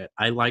hot shit.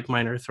 I like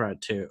Minor Threat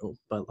too,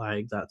 but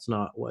like that's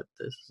not what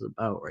this is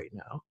about right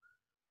now.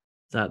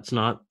 That's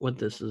not what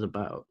this is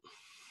about.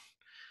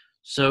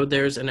 So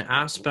there's an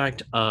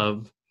aspect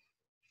of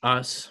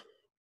us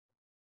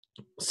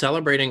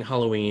celebrating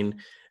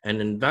Halloween and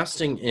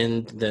investing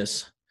in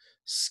this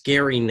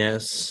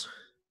scariness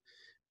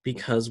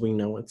because we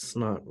know it's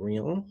not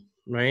real,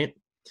 right?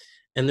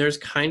 And there's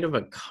kind of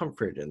a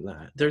comfort in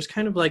that. There's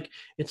kind of like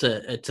it's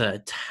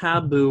a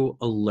taboo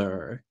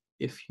allure,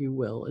 if you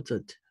will. It's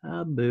a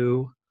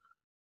taboo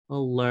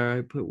allure.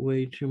 I put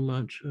way too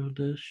much of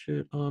this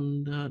shit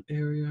on that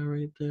area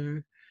right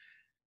there.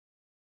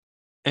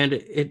 And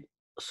it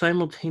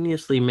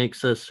simultaneously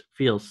makes us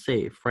feel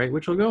safe, right?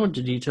 Which I'll go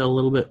into detail a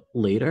little bit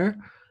later.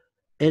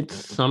 It's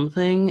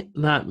something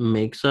that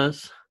makes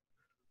us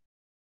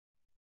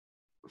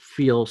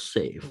feel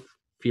safe,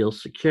 feel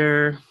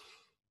secure,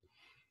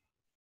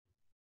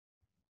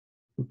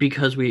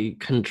 because we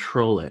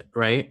control it,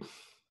 right?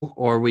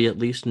 Or we at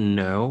least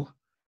know,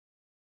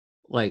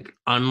 like,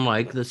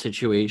 unlike the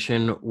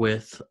situation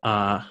with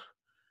the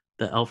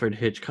Alfred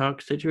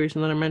Hitchcock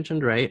situation that I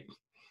mentioned, right?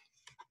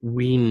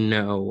 We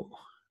know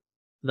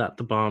that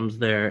the bomb's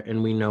there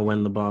and we know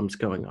when the bomb's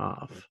going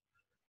off,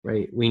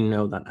 right? We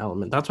know that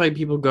element. That's why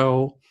people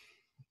go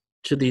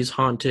to these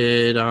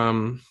haunted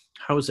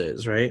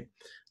houses, right?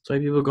 That's why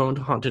people go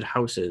into haunted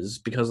houses,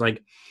 because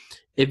like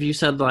if you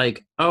said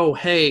like, oh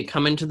hey,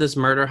 come into this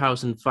murder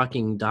house and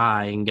fucking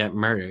die and get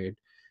murdered,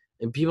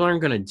 and people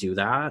aren't gonna do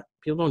that.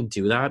 People don't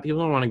do that. People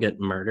don't want to get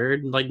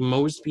murdered. Like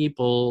most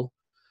people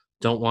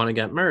don't want to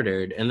get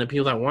murdered, and the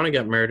people that want to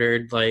get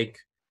murdered like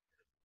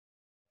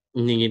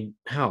need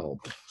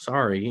help.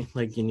 Sorry,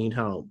 like you need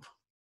help.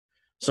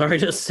 Sorry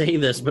to say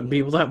this, but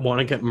people that want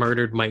to get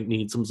murdered might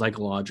need some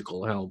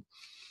psychological help.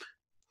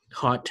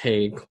 Hot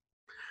take.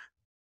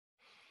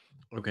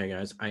 Okay,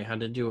 guys, I had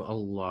to do a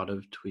lot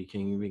of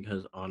tweaking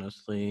because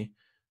honestly,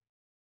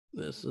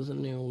 this is a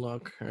new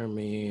look for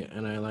me,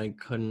 and I like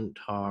couldn't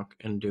talk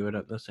and do it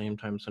at the same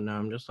time. So now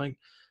I'm just like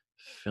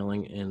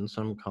filling in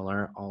some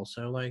color.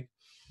 Also, like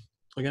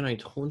again, I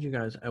told you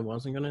guys I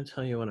wasn't gonna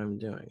tell you what I'm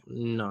doing.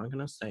 I'm not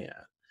gonna say it.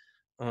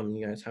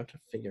 You guys have to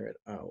figure it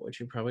out, which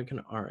you probably can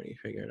already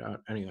figure it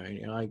out anyway. And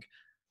you're like,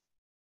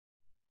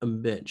 a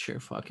bitch,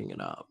 you're fucking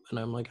it up. And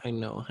I'm like, I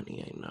know,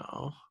 honey, I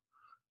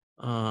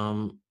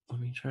know. Let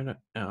me try to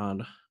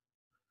add.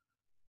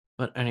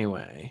 But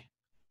anyway,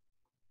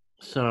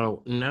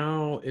 so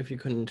now if you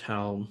couldn't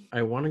tell,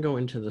 I want to go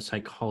into the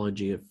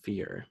psychology of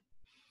fear,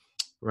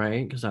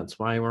 right? Because that's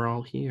why we're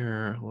all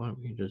here. Let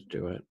me just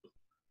do it.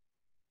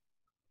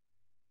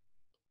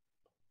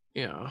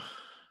 Yeah.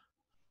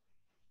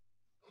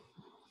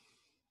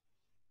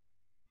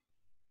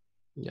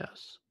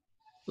 Yes.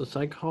 The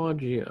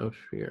psychology of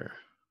fear.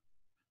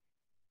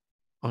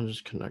 I'll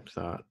just connect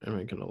that and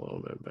make it a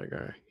little bit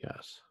bigger.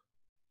 Yes.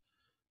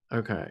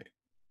 Okay.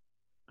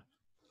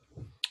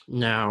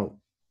 Now,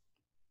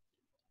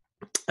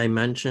 I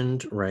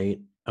mentioned, right,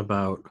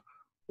 about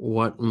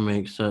what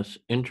makes us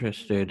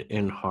interested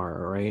in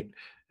horror, right?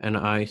 And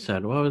I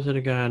said, what was it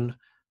again?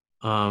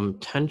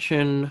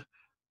 Tension,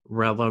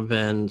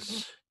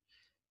 relevance,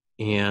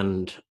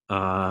 and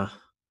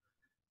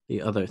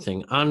the other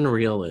thing,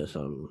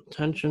 unrealism.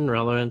 Tension,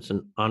 relevance,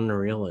 and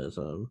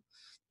unrealism.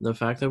 The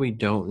fact that we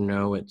don't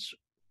know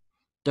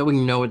we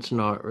know it's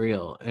not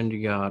real, and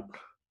yet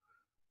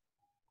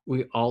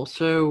we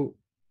also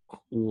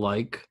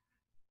like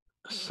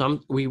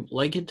we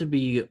like it to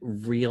be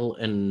real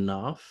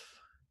enough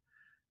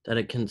that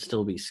it can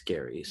still be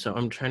scary. So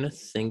I'm trying to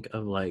think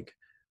of like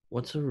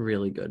what's a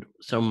really good.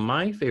 So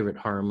my favorite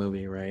horror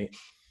movie, right?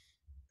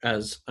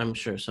 As I'm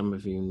sure some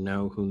of you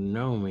know who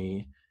know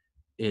me,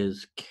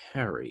 is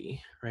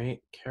Carrie, right?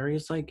 Carrie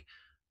is like,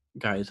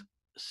 guys,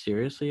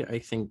 seriously, I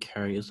think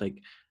Carrie is like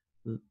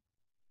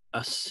a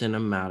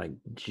cinematic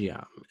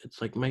gem.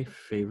 It's like my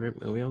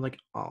favorite movie of like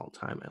all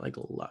time. I like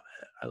love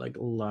it. I like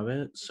love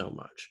it so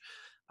much.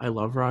 I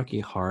love Rocky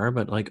Horror,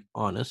 but like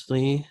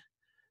honestly,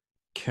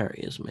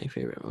 Carrie is my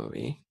favorite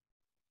movie.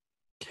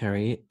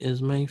 Carrie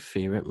is my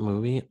favorite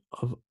movie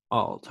of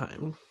all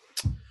time.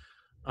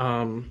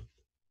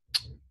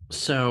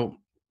 So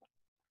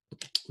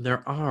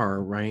there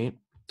are, right?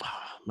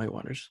 My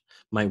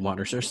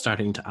waters are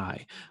starting to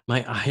eye.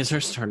 My eyes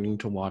are starting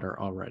to water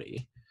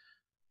already.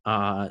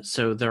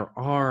 So there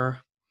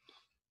are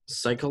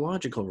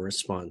psychological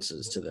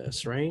responses to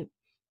this, right?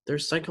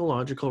 There's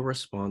psychological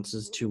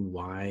responses to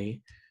why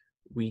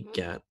we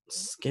get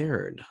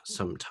scared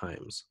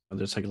sometimes.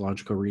 There's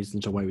psychological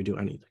reasons to why we do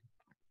anything.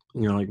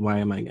 You're like, why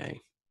am I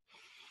gay?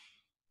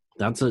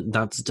 That's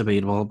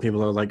debatable.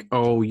 People are like,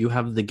 oh, you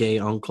have the gay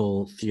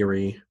uncle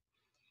theory.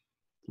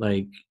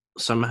 Like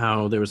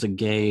somehow there was a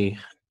gay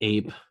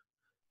ape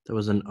that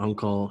was an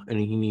uncle and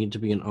he needed to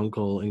be an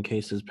uncle in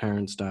case his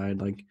parents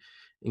died, like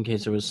in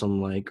case there was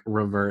some like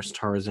reverse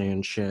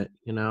Tarzan shit,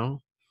 you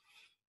know?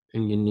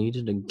 And you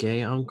needed a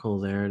gay uncle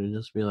there to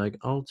just be like,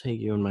 I'll take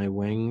you in my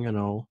wing and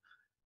I'll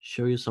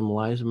show you some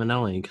Liza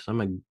Minnelli because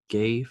I'm a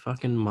gay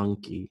fucking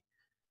monkey.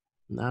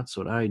 And that's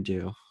what I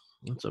do.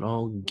 That's what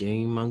all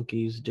gay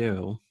monkeys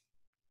do.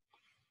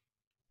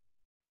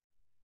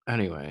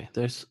 Anyway,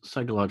 there's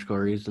psychological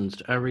reasons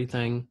to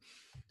everything.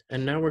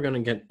 And now we're going to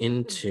get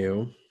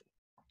into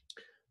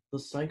the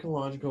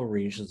psychological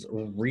regions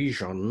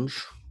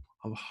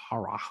of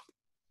horror.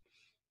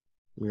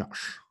 Yes,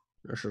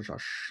 this is a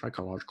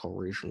psychological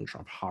reasons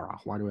of horror.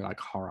 Why do we like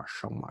horror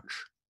so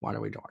much? Why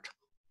do we do it?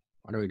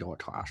 Why do we do it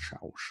to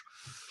ourselves?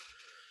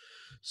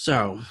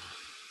 So,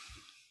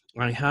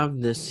 I have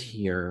this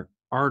here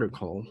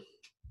article.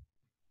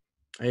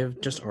 I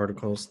have just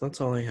articles.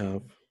 That's all I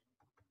have.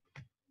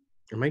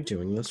 Am I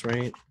doing this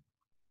right?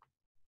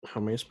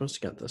 How am I supposed to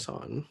get this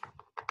on?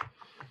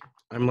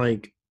 I'm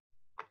like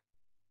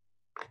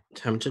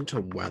tempted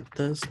to wet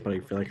this, but I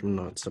feel like I'm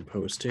not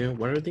supposed to.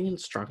 What are the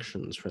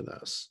instructions for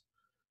this?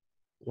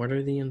 What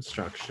are the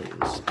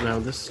instructions? Now,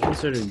 this is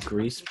considered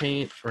grease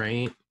paint,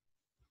 right?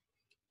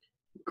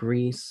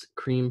 Grease,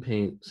 cream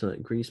paint, so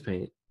grease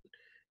paint.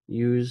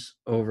 Use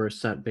over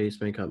set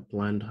base makeup,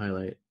 blend,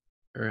 highlight,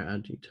 or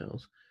add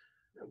details.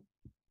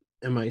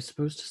 Am I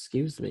supposed to,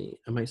 excuse me,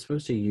 am I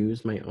supposed to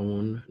use my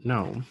own?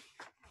 No.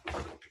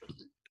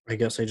 I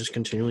guess I just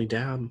continually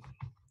dab.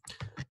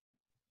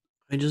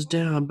 I just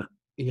dab.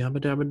 Yabba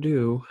dabba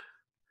do.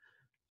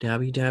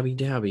 Dabby dabby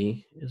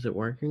dabby. Is it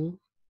working?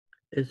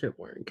 Is it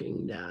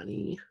working,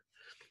 Daddy?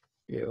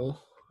 Ew.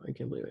 I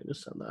can't believe I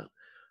just said that.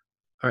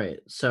 All right.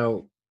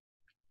 So,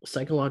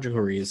 psychological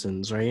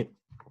reasons, right?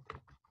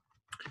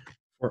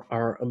 For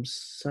our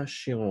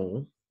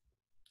obsession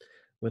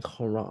with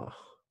horror.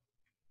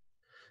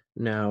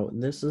 Now,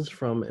 this is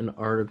from an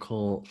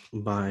article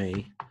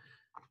by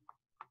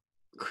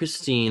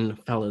Christine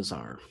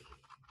Felizar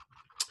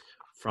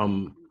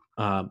from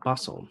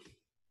Bustle.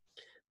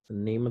 The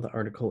name of the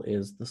article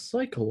is The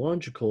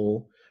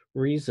Psychological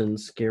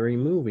Reasons Scary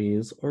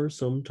Movies Are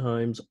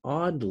Sometimes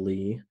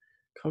Oddly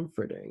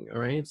Comforting. All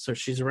right, so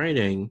she's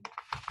writing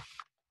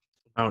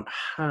about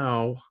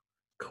how,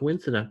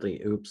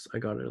 coincidentally, oops, I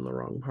got it in the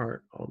wrong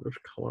part. I'll just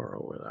color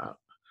over that.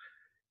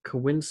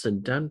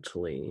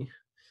 Coincidentally,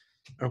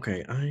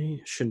 okay, I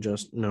should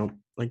just, no,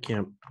 I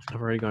can't. I've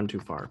already gone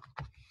too far.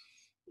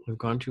 I've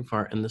gone too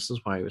far, and this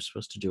is why I was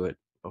supposed to do it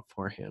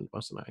beforehand,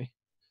 wasn't I?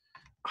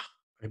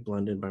 I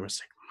blended by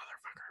mistake,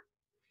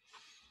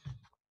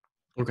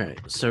 motherfucker. Okay,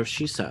 so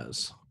she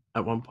says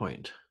at one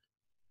point,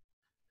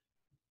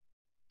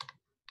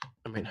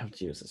 I might have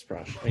to use this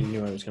brush. I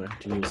knew I was going to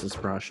have to use this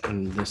brush,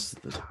 and this is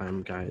the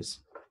time, guys.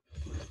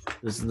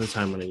 This is the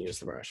time when I use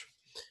the brush.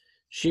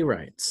 She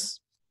writes,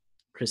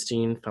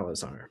 Christine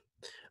Felizar,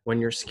 when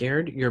you're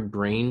scared, your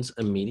brain's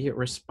immediate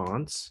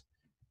response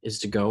is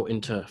to go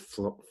into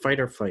fight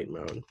or flight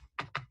mode.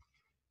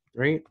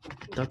 Right?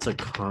 That's a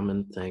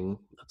common thing.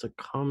 That's a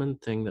common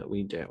thing that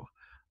we do.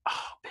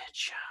 Oh,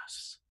 bitch,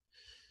 yes.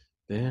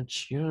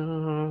 Bitch,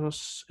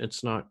 yes.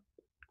 It's not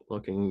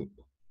looking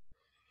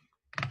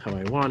how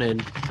I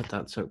wanted, but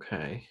that's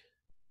okay.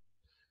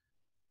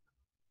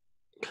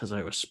 Because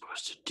I was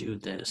supposed to do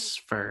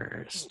this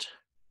first.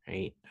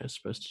 Right? I was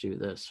supposed to do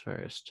this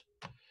first.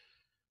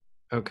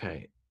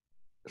 Okay.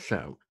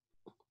 So,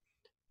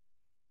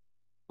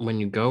 when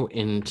you're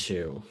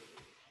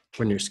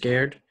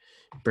scared,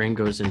 brain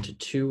goes into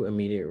two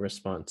immediate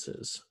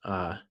responses.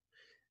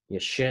 You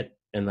shit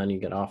and then you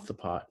get off the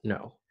pot.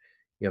 No,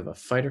 you have a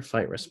fight or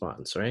flight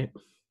response, right?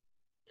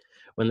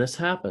 When this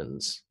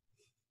happens,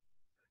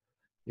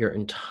 your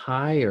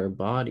entire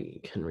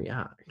body can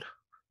react.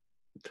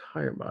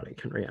 Entire body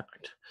can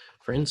react.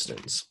 For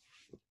instance,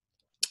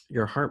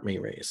 your heart may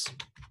race.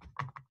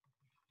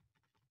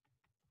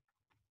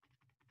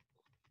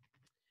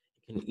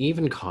 It can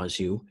even cause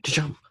you to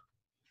jump.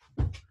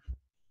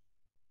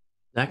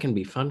 That can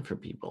be fun for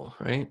people,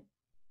 right?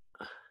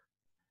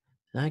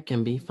 That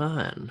can be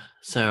fun.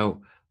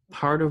 So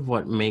part of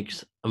what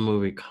makes a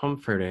movie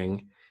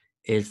comforting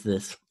is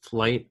this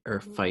flight or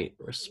fight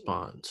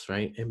response,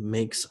 right? It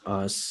makes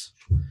us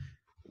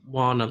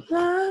wanna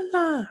la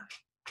la.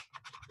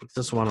 Makes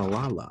us wanna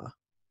la la.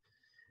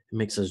 It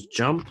makes us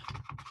jump,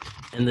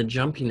 and the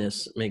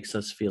jumpiness makes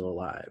us feel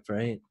alive,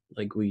 right?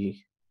 Like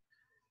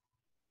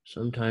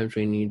sometimes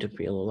we need to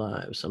feel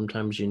alive.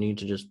 Sometimes you need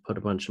to just put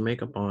a bunch of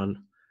makeup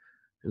on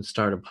and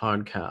start a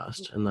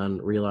podcast and then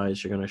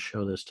realize you're going to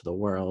show this to the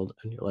world.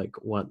 And you're like,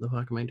 what the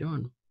fuck am I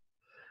doing?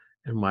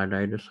 And why did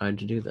I decide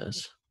to do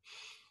this?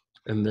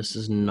 And this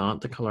is not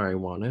the color I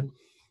wanted,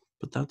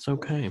 but that's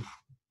okay.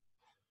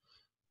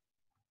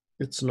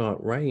 It's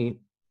not right,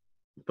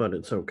 but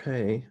it's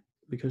okay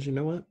because you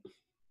know what?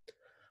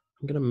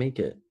 I'm going to make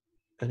it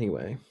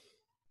anyway.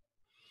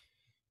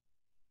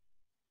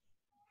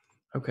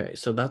 Okay,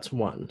 so that's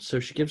one. So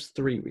she gives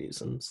 3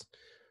 reasons.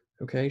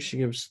 Okay, she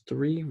gives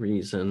 3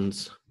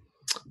 reasons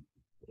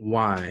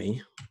why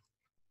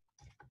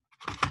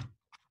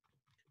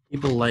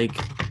people like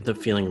the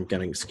feeling of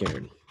getting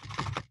scared.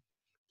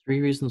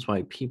 3 reasons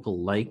why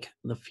people like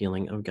the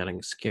feeling of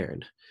getting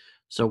scared.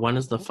 So one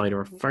is the fight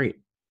or fright.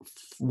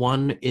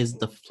 One is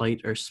the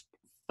flight or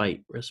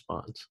fight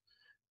response.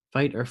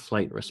 Fight or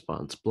flight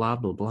response. Blah,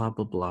 blah, blah,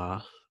 blah,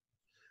 blah.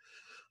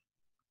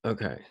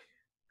 Okay.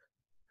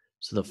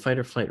 So the fight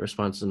or flight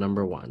response is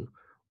number 1.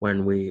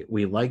 When we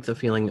like the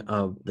feeling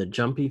of the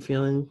jumpy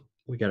feeling,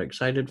 we get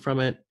excited from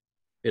it.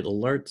 It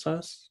alerts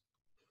us,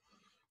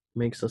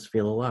 makes us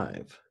feel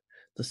alive.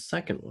 The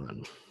second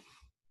one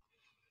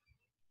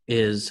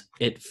is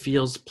it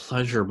feels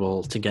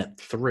pleasurable to get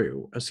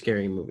through a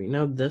scary movie.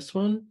 Now, this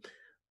one,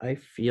 I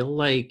feel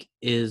like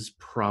is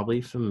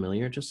probably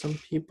familiar to some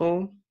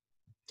people.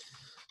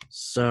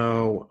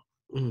 So,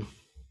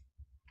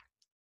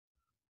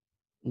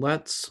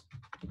 let's,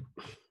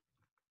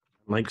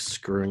 like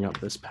screwing up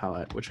this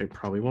palette, which I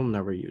probably will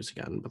never use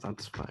again, but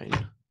that's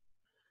fine.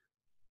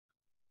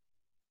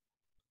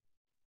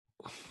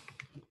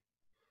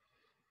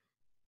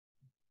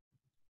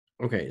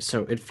 Okay,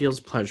 so it feels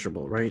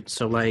pleasurable, right?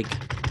 So, like,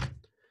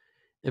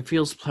 it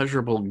feels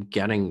pleasurable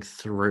getting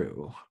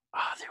through.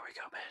 Ah, there we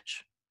go,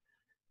 bitch.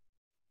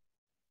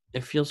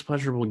 It feels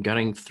pleasurable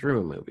getting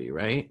through a movie,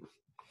 right?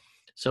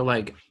 So,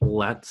 like,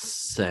 let's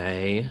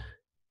say,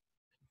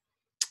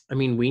 I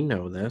mean, we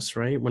know this,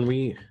 right?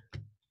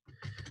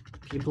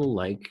 People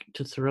like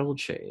to thrill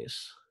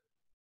chase.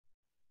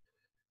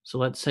 So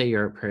let's say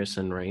you're a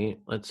person, right?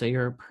 Let's say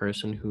you're a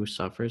person who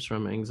suffers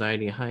from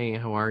anxiety. Hi,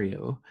 how are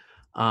you?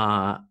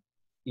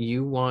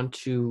 You want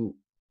to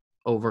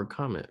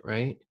overcome it,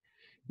 right?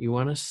 You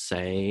want to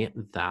say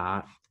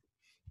that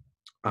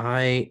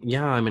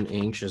I'm an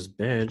anxious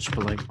bitch,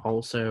 but like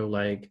also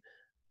like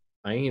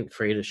I ain't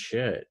afraid of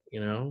shit, you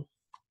know?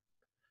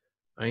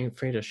 I ain't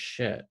afraid of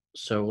shit.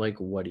 So like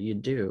what do you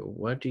do?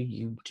 What do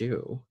you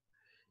do?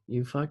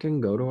 You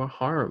fucking go to a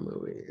horror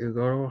movie. You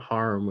go to a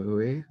horror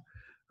movie,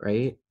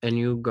 right? And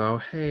you go,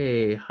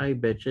 hey, hi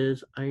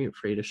bitches, I ain't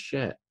afraid of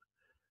shit.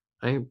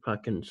 I ain't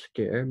fucking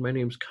scared. My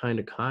name's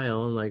Kinda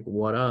Kyle, and like,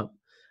 what up?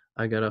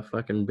 I got a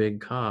fucking big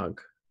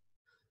cock,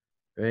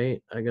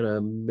 right? I got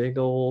a big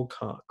old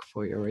cock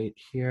for you right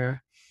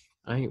here.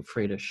 I ain't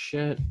afraid of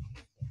shit.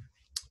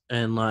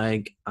 And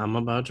like, I'm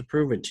about to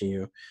prove it to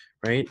you,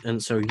 right?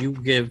 And so you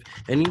give,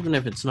 and even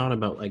if it's not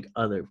about like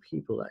other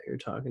people that you're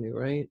talking to,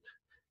 right?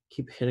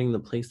 Keep hitting the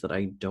place that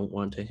I don't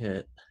want to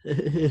hit.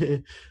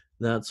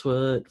 That's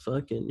what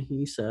fucking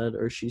he said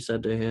or she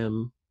said to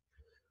him.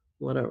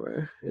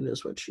 Whatever. It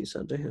is what she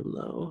said to him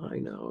though. I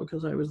know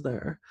because I was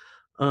there.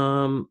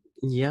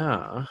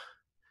 Yeah.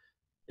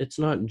 It's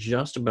not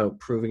just about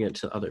proving it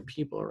to other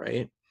people,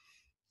 right?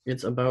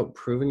 It's about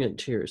proving it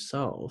to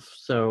yourself.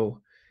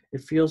 So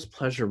it feels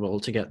pleasurable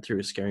to get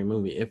through a scary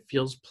movie. It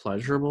feels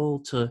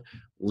pleasurable to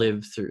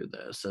live through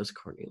this, as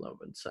Courtney Love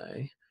would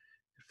say.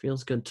 It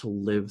feels good to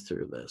live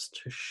through this,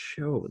 to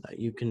show that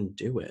you can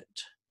do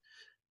it,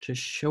 to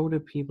show to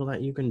people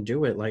that you can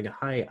do it. Like,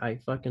 hi, I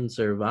fucking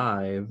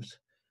survived.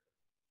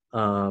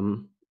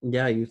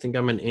 Yeah, you think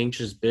I'm an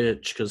anxious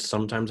bitch because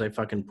sometimes I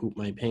fucking poop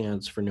my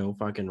pants for no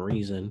fucking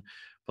reason.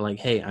 But like,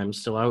 hey, I'm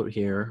still out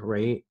here,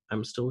 right?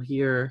 I'm still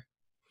here.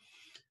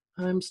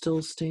 I'm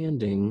still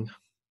standing.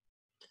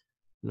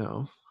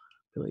 No,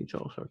 Billy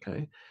Joel's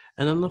okay.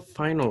 And then the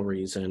final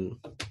reason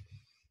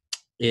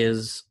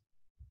is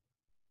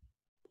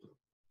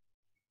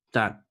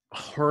that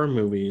horror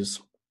movies,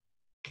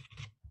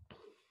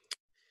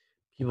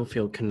 people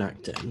feel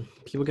connected.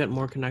 People get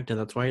more connected.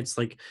 That's why it's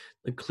like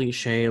the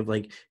cliche of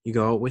like you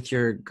go out with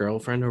your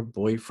girlfriend or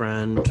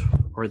boyfriend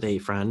or they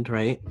friend,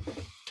 right?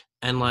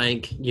 And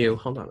like you,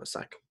 hold on a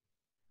sec.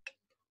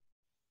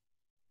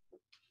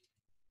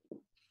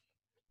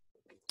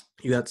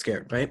 You got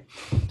scared, right?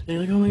 And you're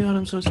like, oh my god,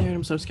 I'm so scared,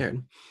 I'm so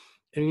scared.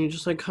 And you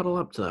just like cuddle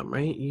up to them,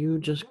 right? You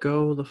just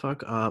go the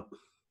fuck up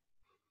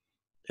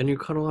and you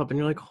cuddle up and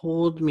you're like,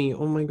 hold me.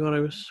 Oh my god, I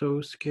was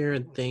so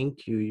scared.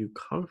 Thank you. You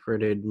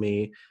comforted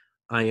me.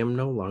 I am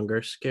no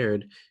longer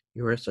scared.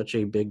 You are such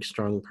a big,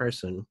 strong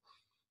person.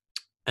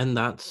 And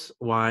that's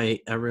why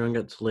everyone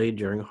gets laid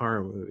during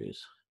horror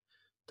movies.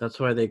 That's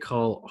why they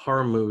call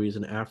horror movies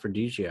an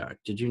aphrodisiac.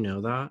 Did you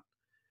know that?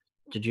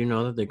 Did you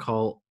know that they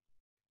call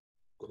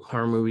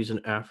horror movies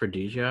an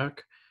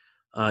aphrodisiac?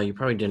 You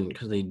probably didn't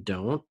because they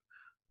don't,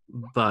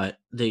 but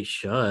they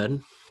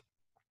should.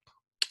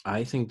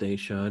 I think they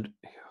should.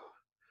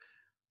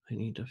 I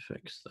need to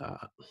fix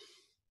that.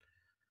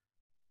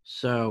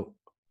 So,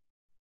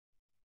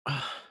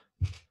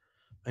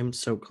 I'm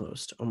so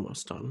close to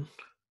almost done.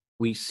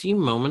 We see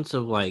moments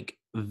of like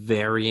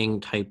varying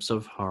types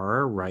of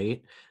horror,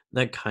 right?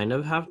 That kind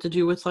of have to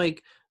do with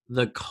like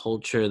the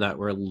culture that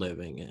we're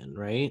living in,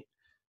 right?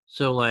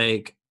 So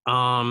like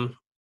I'll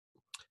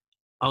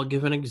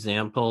give an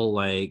example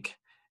like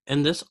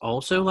and this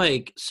also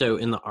like so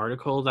in the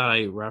article that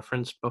I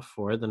referenced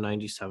before, the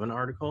 97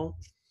 article,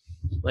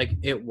 like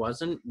it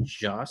wasn't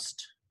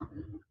just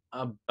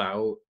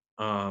about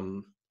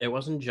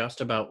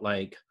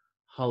like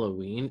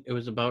Halloween. It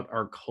was about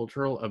our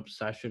cultural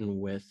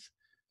obsession with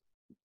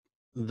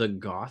the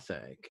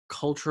Gothic,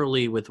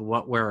 culturally with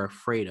what we're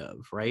afraid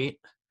of, right?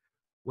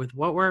 With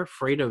what we're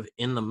afraid of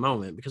in the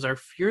moment, because our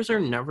fears are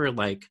never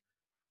like,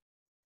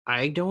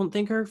 I don't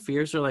think our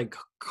fears are like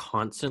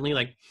constantly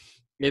like,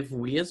 if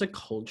we as a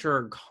culture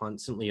are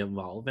constantly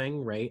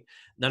evolving, right,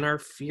 then our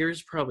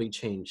fears probably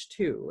change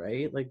too,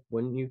 right? Like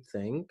when you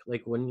think,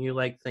 like when you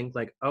like think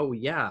like, oh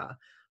yeah,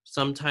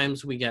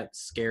 sometimes we get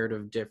scared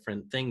of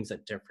different things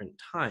at different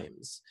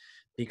times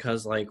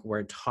because like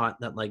we're taught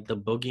that like the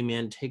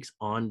boogeyman takes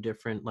on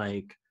different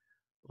like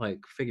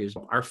figures.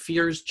 Our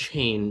fears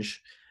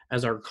change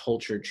as our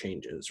culture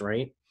changes,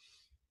 right?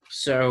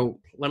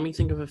 So let me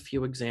think of a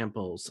few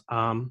examples.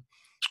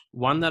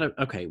 One that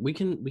okay, we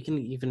can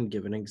even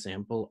give an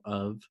example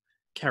of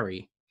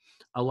Carrie.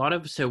 A lot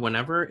of so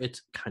whenever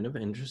it's kind of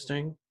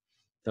interesting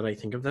that I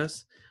think of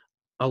this,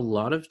 a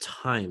lot of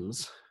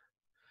times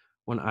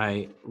when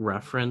I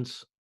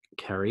reference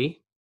Carrie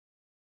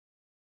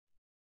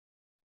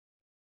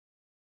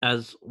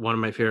as one of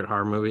my favorite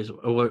horror movies,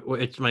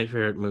 it's my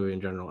favorite movie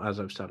in general, as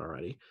I've said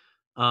already.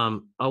 A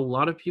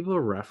lot of people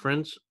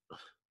reference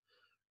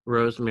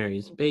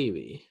Rosemary's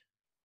Baby,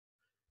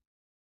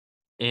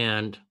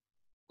 and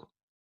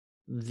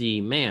the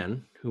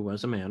man who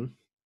was a man,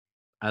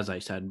 as I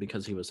said,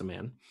 because he was a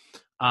man,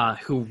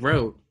 who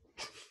wrote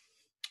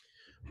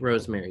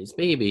Rosemary's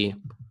Baby,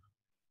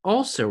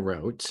 also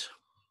wrote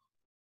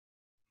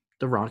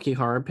the Rocky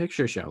Horror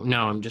Picture Show.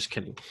 No, I'm just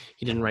kidding.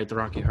 He didn't write the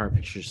Rocky Horror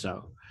Picture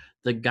Show.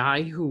 The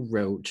guy who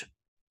wrote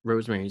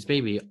Rosemary's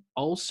Baby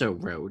also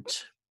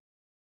wrote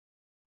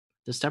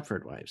The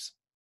Stepford Wives.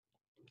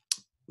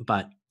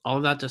 But all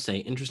of that to say,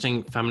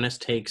 interesting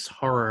feminist takes,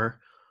 horror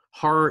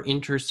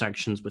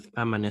intersections with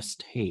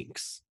feminist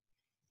takes.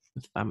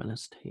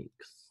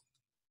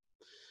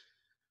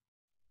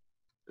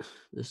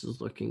 This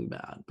is looking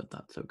bad, but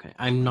that's okay.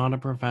 I'm not a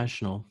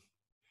professional.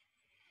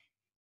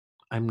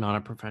 I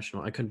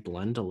could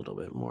blend a little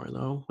bit more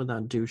though. Would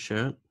that do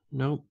shit?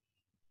 Nope.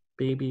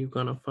 Baby, you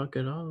gonna fuck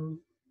it up.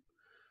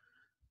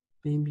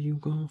 Baby, you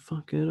gonna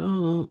fuck it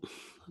up.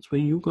 That's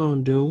what you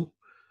gonna do.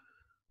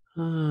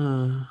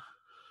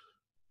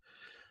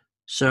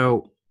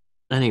 So,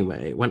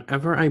 anyway,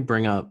 whenever I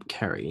bring up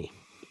Carrie,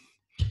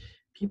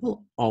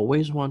 people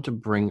always want to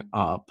bring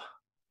up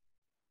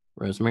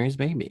Rosemary's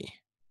Baby.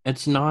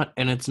 It's not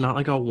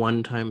like a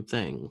one-time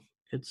thing.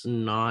 It's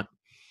not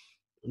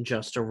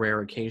just a rare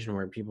occasion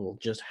where people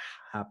just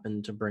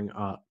happen to bring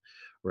up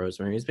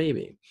Rosemary's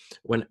Baby.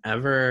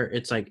 Whenever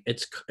it's like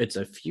it's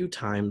a few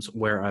times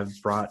where I've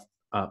brought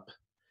up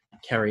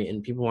Carrie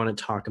and people want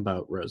to talk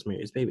about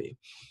Rosemary's Baby.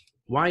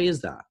 Why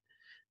is that?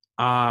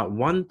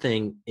 One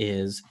thing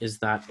is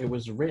that it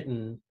was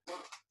written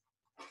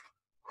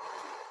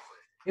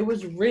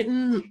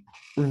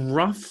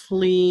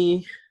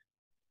roughly,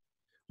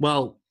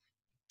 well,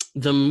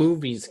 the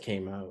movies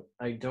came out.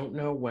 I don't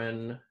know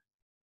when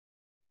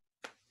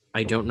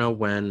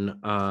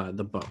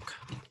the book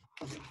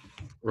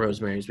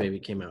Rosemary's Baby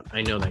came out.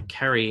 I know that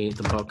Carrie,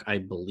 the book, I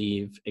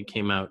believe it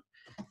came out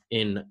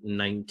in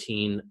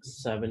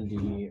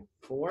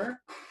 1974,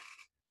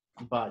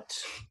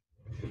 but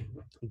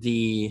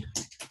the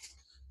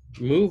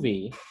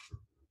movie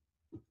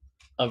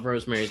of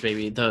Rosemary's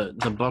Baby,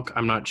 the book,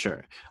 I'm not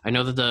sure. I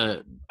know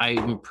that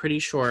I'm pretty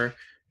sure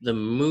the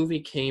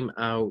movie came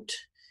out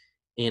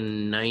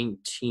in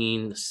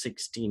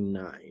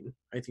 1969.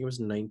 I think it was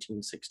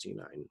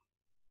 1969.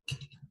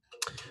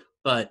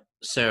 But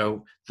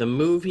so the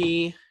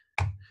movie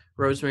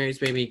Rosemary's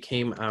Baby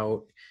came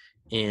out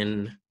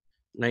in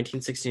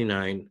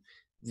 1969.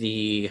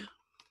 The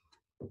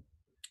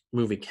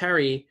movie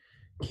Carrie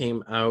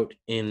came out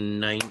in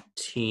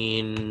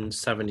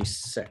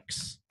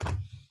 1976,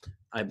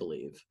 I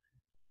believe.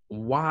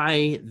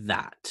 Why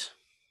that?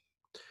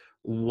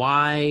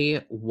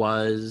 Why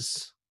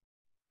was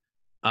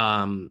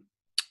a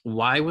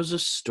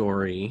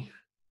story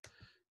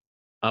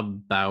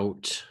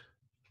about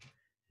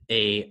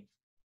a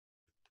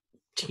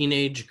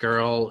teenage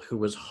girl who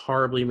was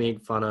horribly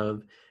made fun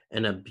of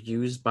and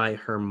abused by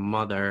her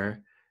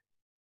mother,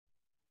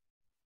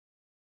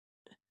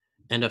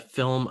 and a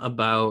film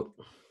about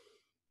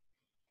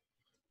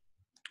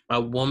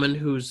a woman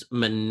who's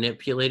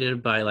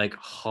manipulated by like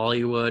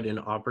Hollywood and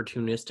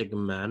opportunistic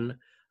men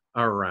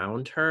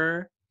around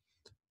her,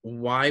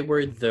 why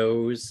were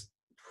those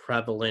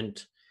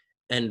prevalent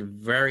and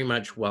very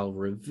much well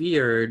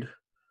revered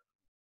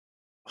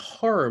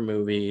horror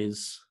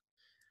movies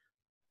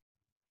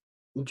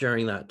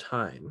during that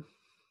time?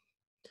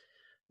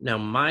 Now,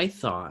 my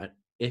thought,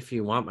 if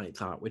you want my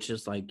thought, which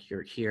is like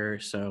you're here,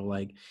 so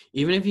like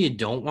even if you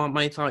don't want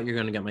my thought, you're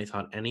gonna get my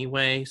thought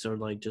anyway. So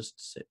like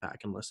just sit back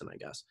and listen, I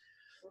guess.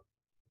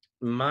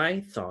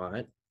 My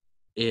thought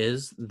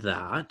is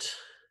that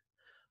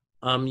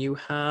you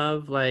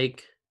have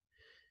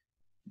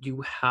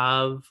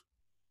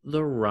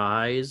the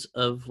rise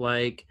of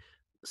like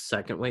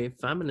second wave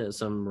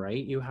feminism,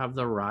 right? You have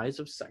the rise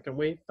of second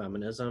wave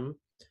feminism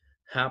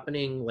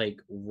happening like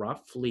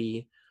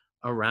roughly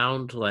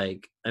around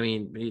like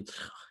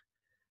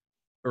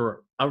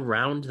or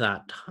around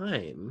that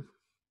time,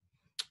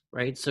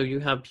 right? So you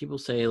have people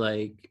say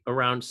like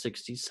around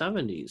 60s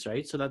 70s,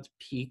 right? So that's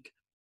peak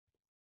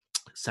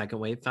second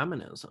wave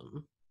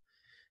feminism.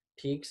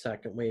 Peak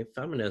second wave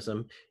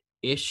feminism,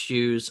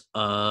 issues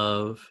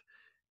of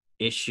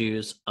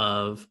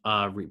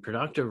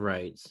reproductive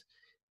rights,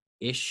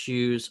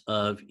 issues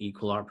of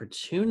equal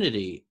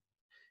opportunity,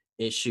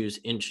 issues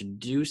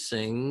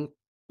introducing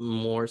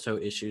more so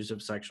issues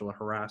of sexual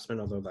harassment,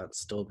 although that's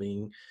still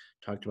being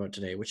talked about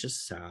today, which is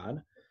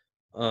sad.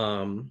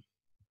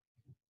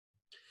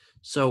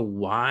 So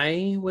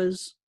why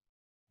was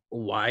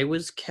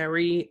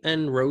Carrie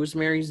and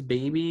Rosemary's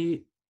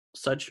Baby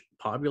such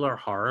popular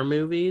horror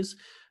movies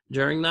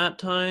during that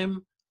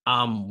time?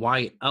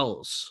 Why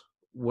else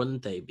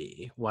wouldn't they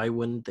be? Why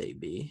wouldn't they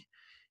be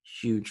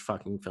huge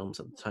fucking films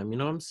at the time? You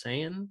know what I'm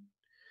saying?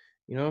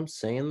 You know what I'm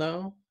saying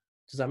though?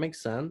 Does that make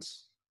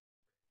sense?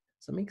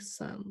 Does that make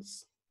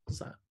sense? Does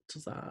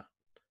that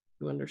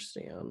you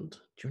understand? Do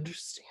you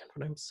understand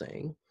what I'm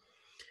saying?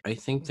 I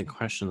think the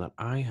question that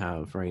I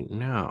have right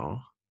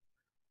now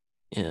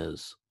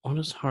is, what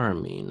does horror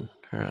mean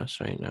for us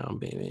right now,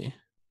 baby?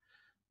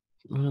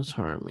 What does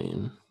horror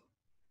mean?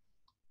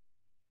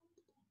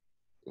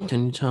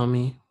 Can you tell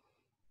me?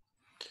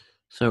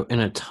 So in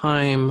a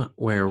time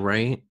where,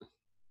 right,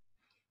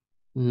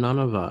 none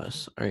of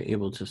us are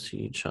able to see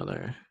each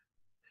other,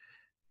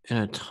 in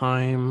a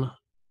time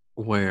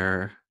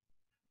where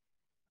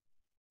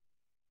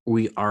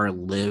we are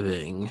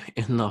living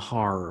in the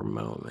horror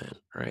moment,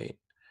 right?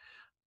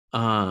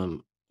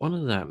 What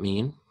does that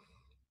mean?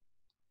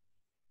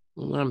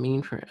 What does that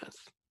mean for us?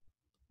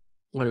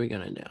 What are we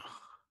gonna do?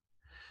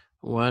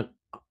 What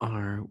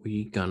are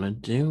we gonna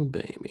do,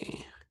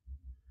 baby?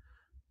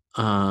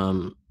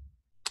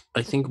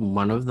 I think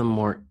one of the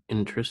more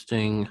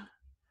interesting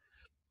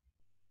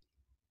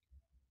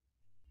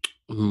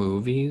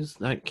movies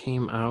that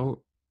came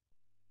out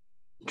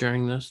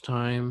during this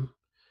time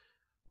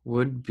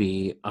would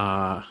be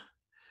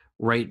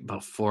right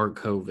before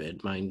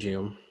COVID, mind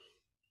you,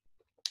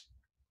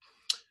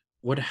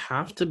 would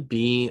have to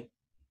be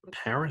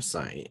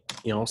Parasite.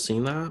 Y'all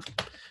seen that?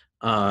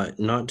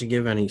 Not to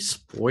give any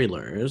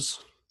spoilers,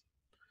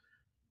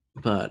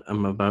 but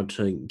I'm about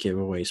to give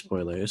away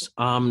spoilers.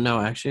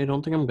 No, actually I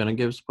don't think I'm gonna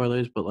give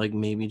spoilers, but like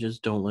maybe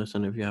just don't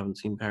listen if you haven't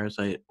seen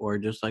Parasite, or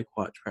just like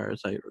watch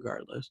Parasite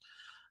regardless.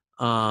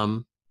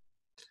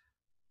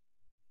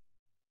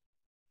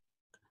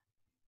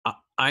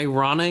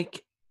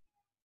 Ironic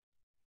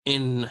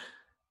in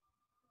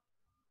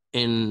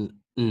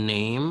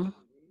name.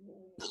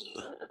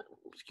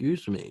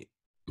 Excuse me.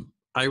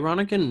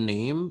 Ironic in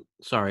name.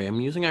 Sorry,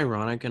 I'm using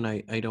ironic, and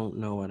I don't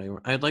know what I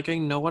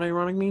know what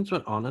ironic means,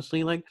 but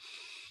honestly, like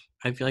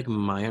I feel like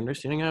my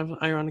understanding of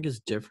ironic is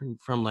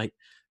different from like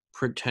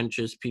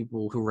pretentious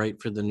people who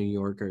write for the New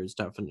Yorker's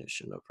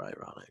definition of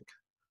ironic.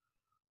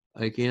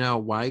 Like, you know,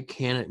 why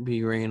can't it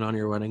be rain on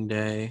your wedding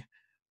day?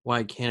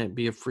 Why can't it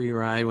be a free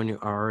ride when you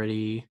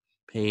already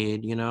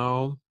paid, you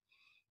know?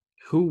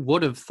 Who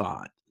would have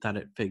thought that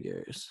it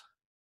figures?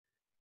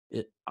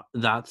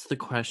 That's the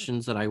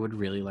questions that I would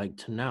really like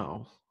to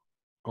know.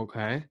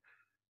 Okay?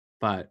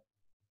 But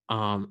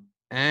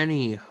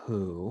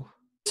anywho,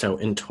 so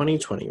in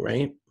 2020,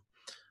 right?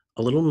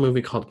 A little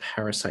movie called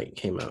Parasite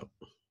came out.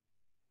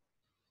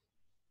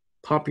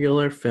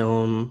 Popular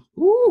film.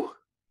 Woo!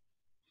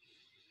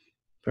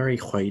 Very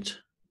white.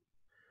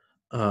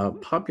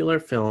 Popular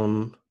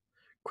film,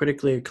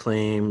 critically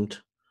acclaimed,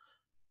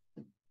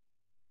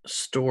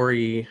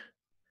 story,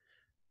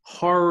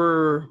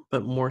 horror,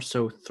 but more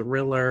so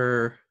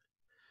thriller,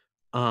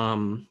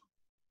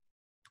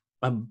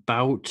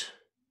 about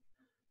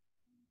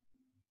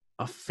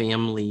a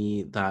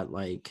family that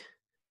like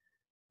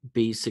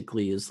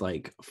basically is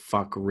like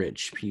fuck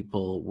rich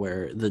people,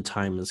 where the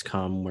time has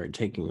come where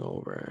taking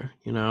over,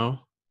 you know?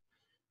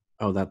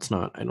 Oh, that's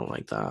not, I don't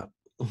like that.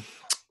 Let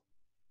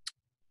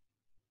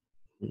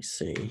me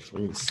see.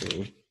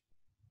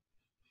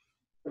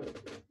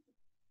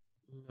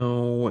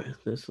 No,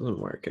 this isn't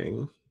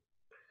working.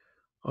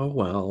 Oh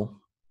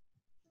well.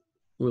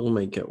 We'll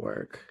make it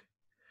work.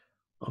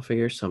 I'll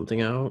figure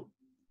something out.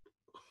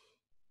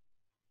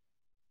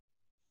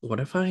 would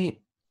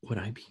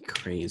I be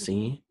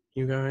crazy,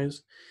 you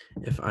guys,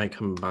 if I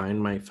combine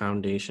my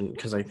foundation?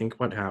 Because I think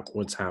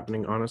what's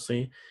happening,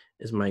 honestly,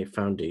 is my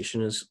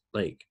foundation is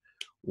like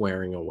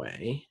wearing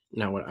away.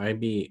 Now, would I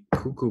be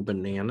cuckoo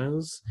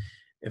bananas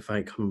if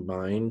I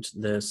combined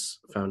this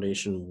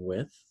foundation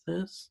with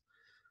this?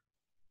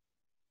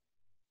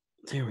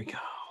 There we go.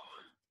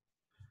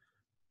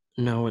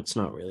 No, it's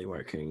not really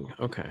working.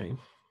 Okay.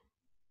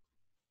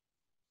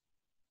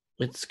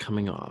 It's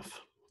coming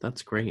off.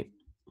 That's great.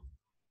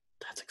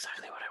 That's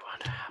exactly what I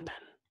wanted to happen.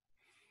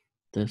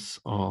 This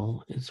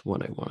all is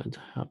what I wanted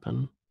to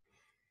happen.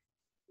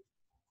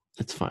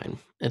 It's fine.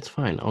 It's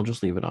fine. I'll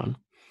just leave it on.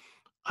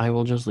 I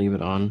will just leave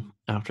it on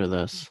after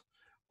this.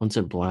 Once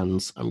it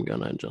blends, I'm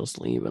gonna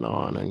just leave it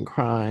on and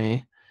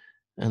cry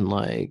and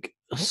like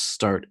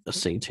start a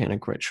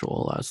satanic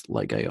ritual as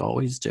like I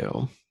always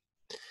do.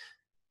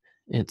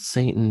 It's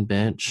Satan,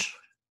 bitch.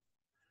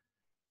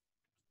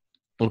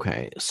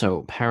 Okay,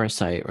 so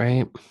Parasite,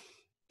 right?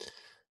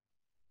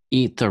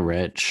 Eat the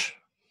Rich.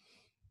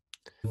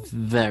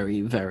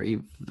 Very,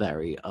 very,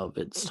 very of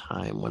its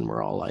time when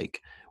we're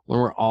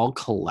all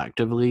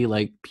collectively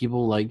like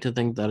people like to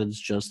think that it's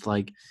just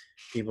like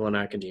people in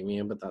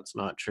academia, but that's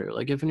not true.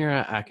 Like if you're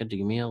at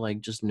academia,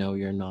 like just know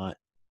you're not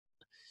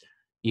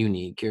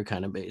unique. You're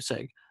kind of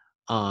basic.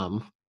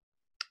 Like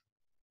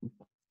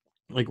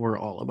we're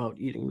all about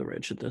eating the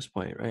rich at this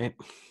point, right?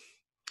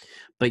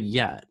 But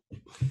yet,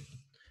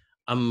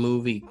 a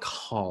movie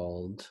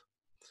called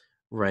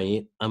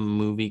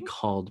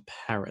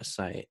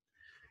Parasite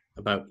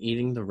about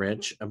eating the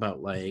rich,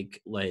 about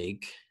like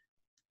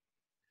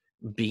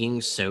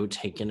being so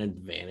taken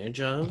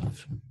advantage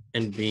of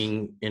and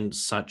being in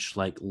such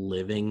like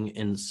living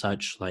in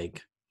such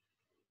like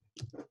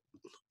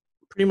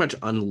pretty much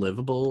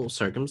unlivable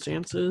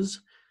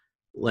circumstances,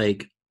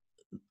 like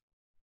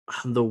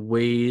the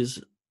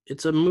ways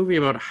it's a movie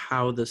about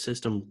how the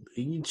system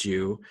leads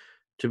you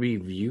to be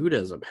viewed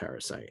as a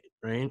parasite,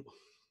 right?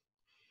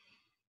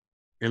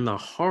 And the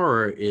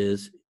horror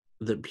is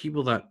the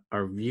people that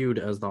are viewed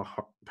as the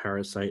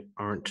parasite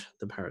aren't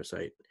the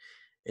parasite.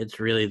 It's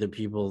really the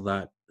people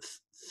that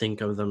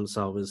think of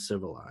themselves as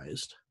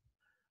civilized,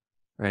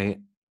 right?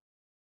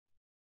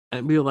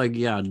 And people like,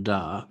 yeah,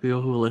 duh.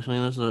 People who are listening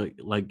to this are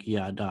like,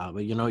 yeah, duh.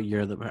 But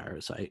you're the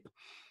parasite.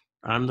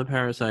 I'm the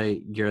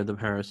parasite. You're the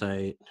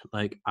parasite.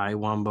 Like, I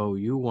wombo,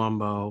 you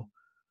wombo.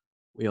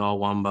 We all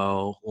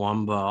wombo.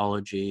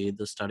 Wombology,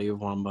 the study of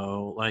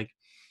wombo. Like,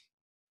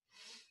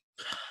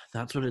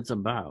 that's what it's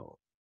about.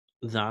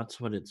 That's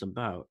what it's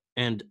about.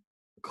 And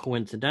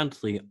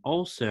coincidentally,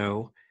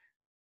 also,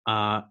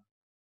 uh,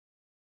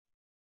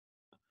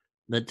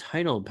 the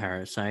title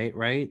Parasite,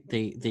 right?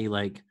 They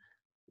like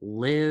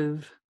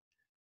live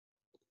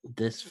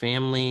this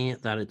family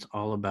that it's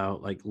all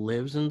about, like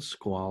lives in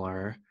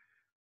squalor,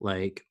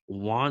 like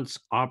wants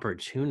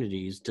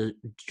opportunities, do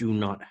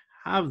not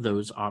have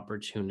those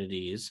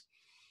opportunities,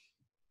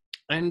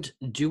 and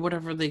do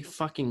whatever they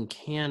fucking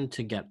can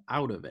to get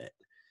out of it,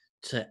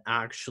 to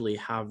actually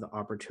have the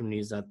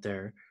opportunities that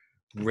their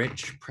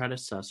rich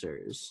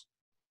predecessors,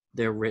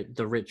 the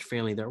rich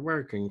family they're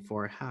working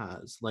for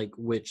has. Like,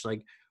 which,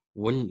 like,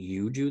 wouldn't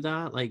you do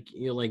that? Like,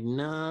 you're like,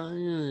 nah,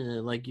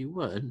 like you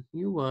would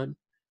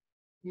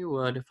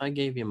if I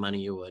gave you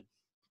money, you would.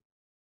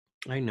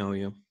 I know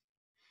you.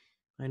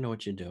 I know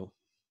what you do.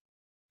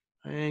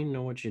 I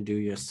know what you do.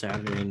 Your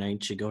Saturday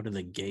nights, you go to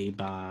the gay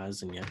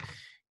bars and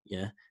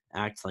you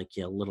act like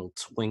you little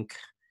twink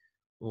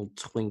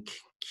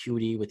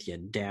cutie with your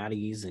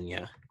daddies and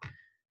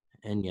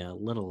your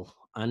little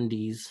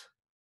undies.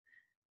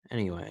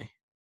 Anyway,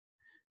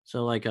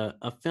 so like a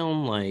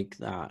film like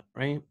that,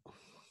 right?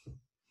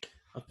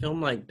 A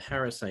film like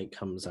Parasite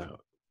comes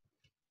out,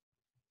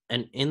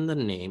 and in the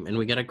name, and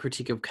we get a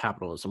critique of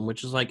capitalism,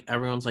 which is like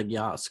everyone's like,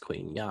 yes,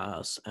 queen,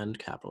 yes, end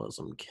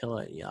capitalism, kill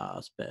it,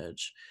 yes,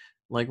 bitch.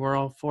 Like we're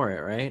all for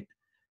it, right?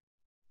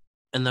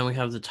 And then we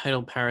have the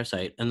title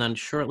Parasite, and then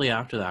shortly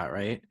after that,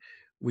 right,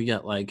 we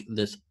get like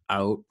this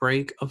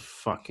outbreak of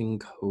fucking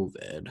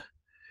COVID.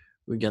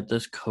 We get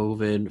this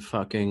COVID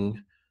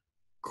fucking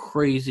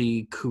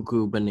crazy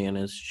cuckoo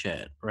bananas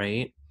shit,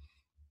 right?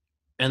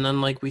 And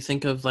then like we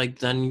think of like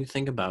then you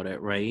think about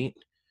it, right?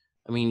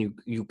 I mean,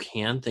 you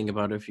can think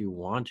about it if you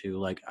want to.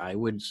 Like, I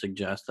would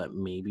suggest that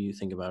maybe you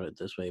think about it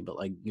this way, but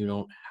like, you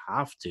don't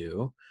have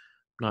to.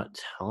 I'm not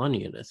telling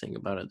you to think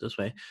about it this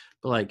way,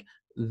 but like,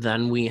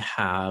 then we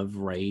have,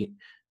 right?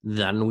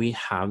 Then we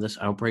have this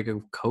outbreak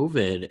of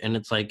COVID, and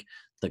it's like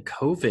the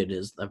COVID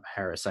is the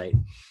parasite,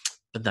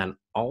 but then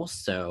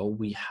also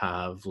we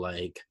have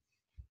like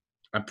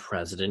a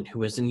president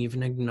who isn't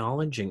even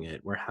acknowledging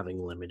it. We're having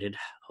limited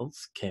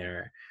health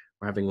care.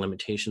 We're having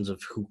limitations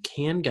of who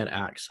can get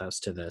access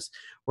to this.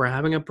 We're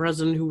having a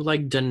president who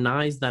like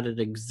denies that it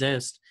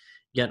exists,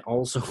 yet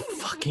also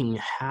fucking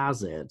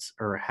has it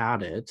or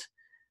had it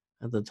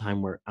at the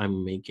time where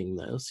I'm making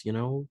this,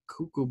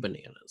 cuckoo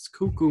bananas,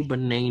 cuckoo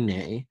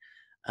banane.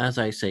 As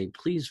I say,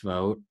 please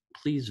vote,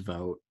 please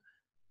vote,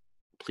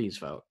 please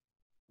vote.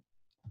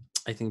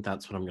 I think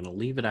that's what I'm going to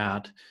leave it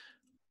at.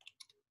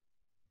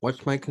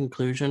 what's my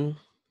conclusion?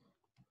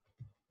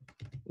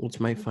 What's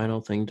my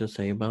final thing to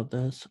say about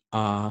this?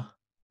 We're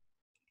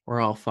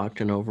all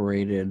fucked and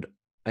overrated.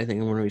 I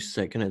think I'm gonna be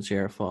sick and it's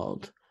your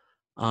fault.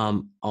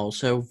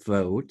 Also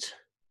vote.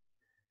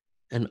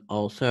 And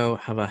also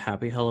have a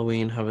happy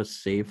Halloween, have a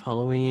safe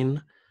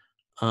Halloween.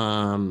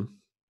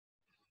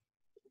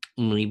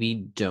 Maybe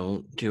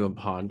don't do a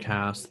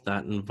podcast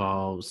that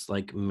involves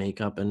like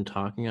makeup and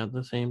talking at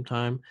the same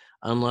time,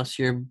 unless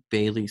you're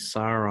Bailey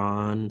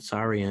Sarian.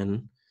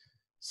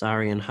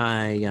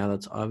 Hi, yeah,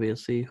 that's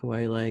obviously who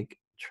I like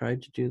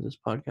tried to do this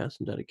podcast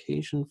in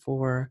dedication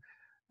for,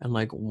 and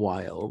like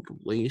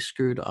wildly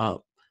screwed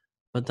up.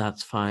 But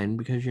that's fine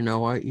because you know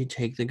what? You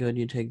take the good,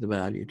 you take the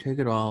bad, you take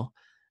it all,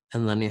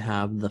 and then you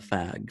have the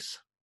fags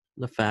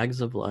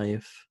of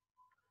life.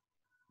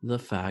 The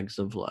fags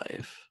of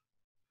life.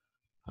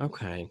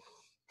 Okay.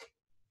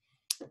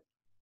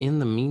 In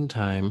the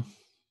meantime,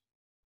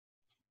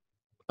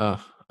 I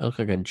look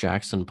like a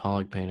Jackson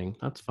Pollock painting.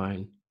 That's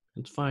fine.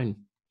 It's fine.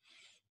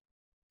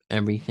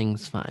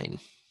 Everything's fine.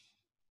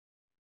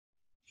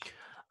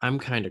 I'm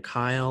kind of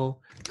Kyle.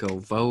 Go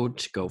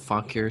vote, go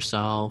fuck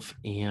yourself,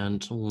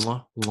 and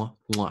mwah, mwah,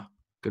 mwah.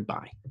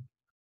 Goodbye.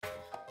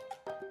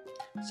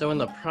 So in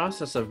the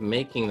process of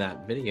making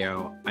that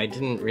video, I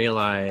didn't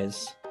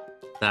realize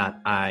that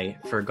I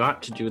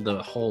forgot to do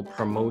the whole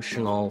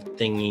promotional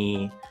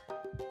thingy,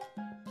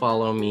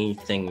 follow me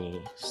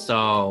thingy.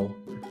 So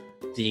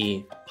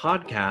the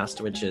podcast,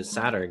 which is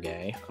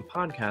Saturday, a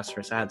podcast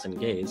for sads and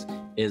gays,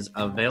 is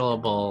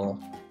available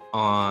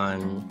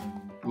on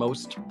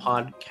most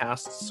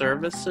podcast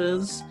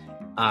services,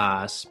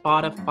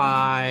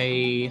 Spotify,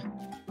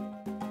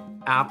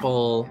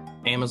 Apple,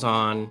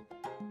 Amazon,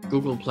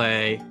 Google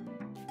Play,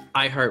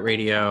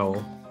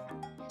 iHeartRadio.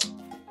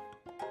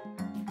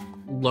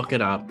 Look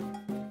it up,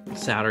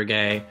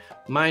 Saturday.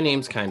 My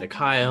name's Kinda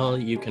Kyle.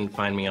 You can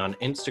find me on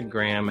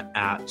Instagram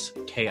at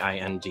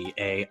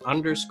KINDA_KYLE.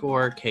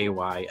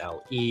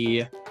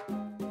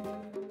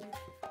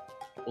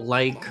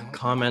 Like,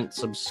 comment,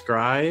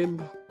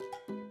 subscribe.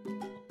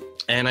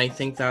 And I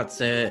think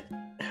that's it.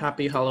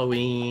 Happy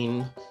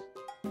Halloween.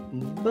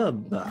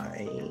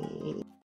 Bye-bye.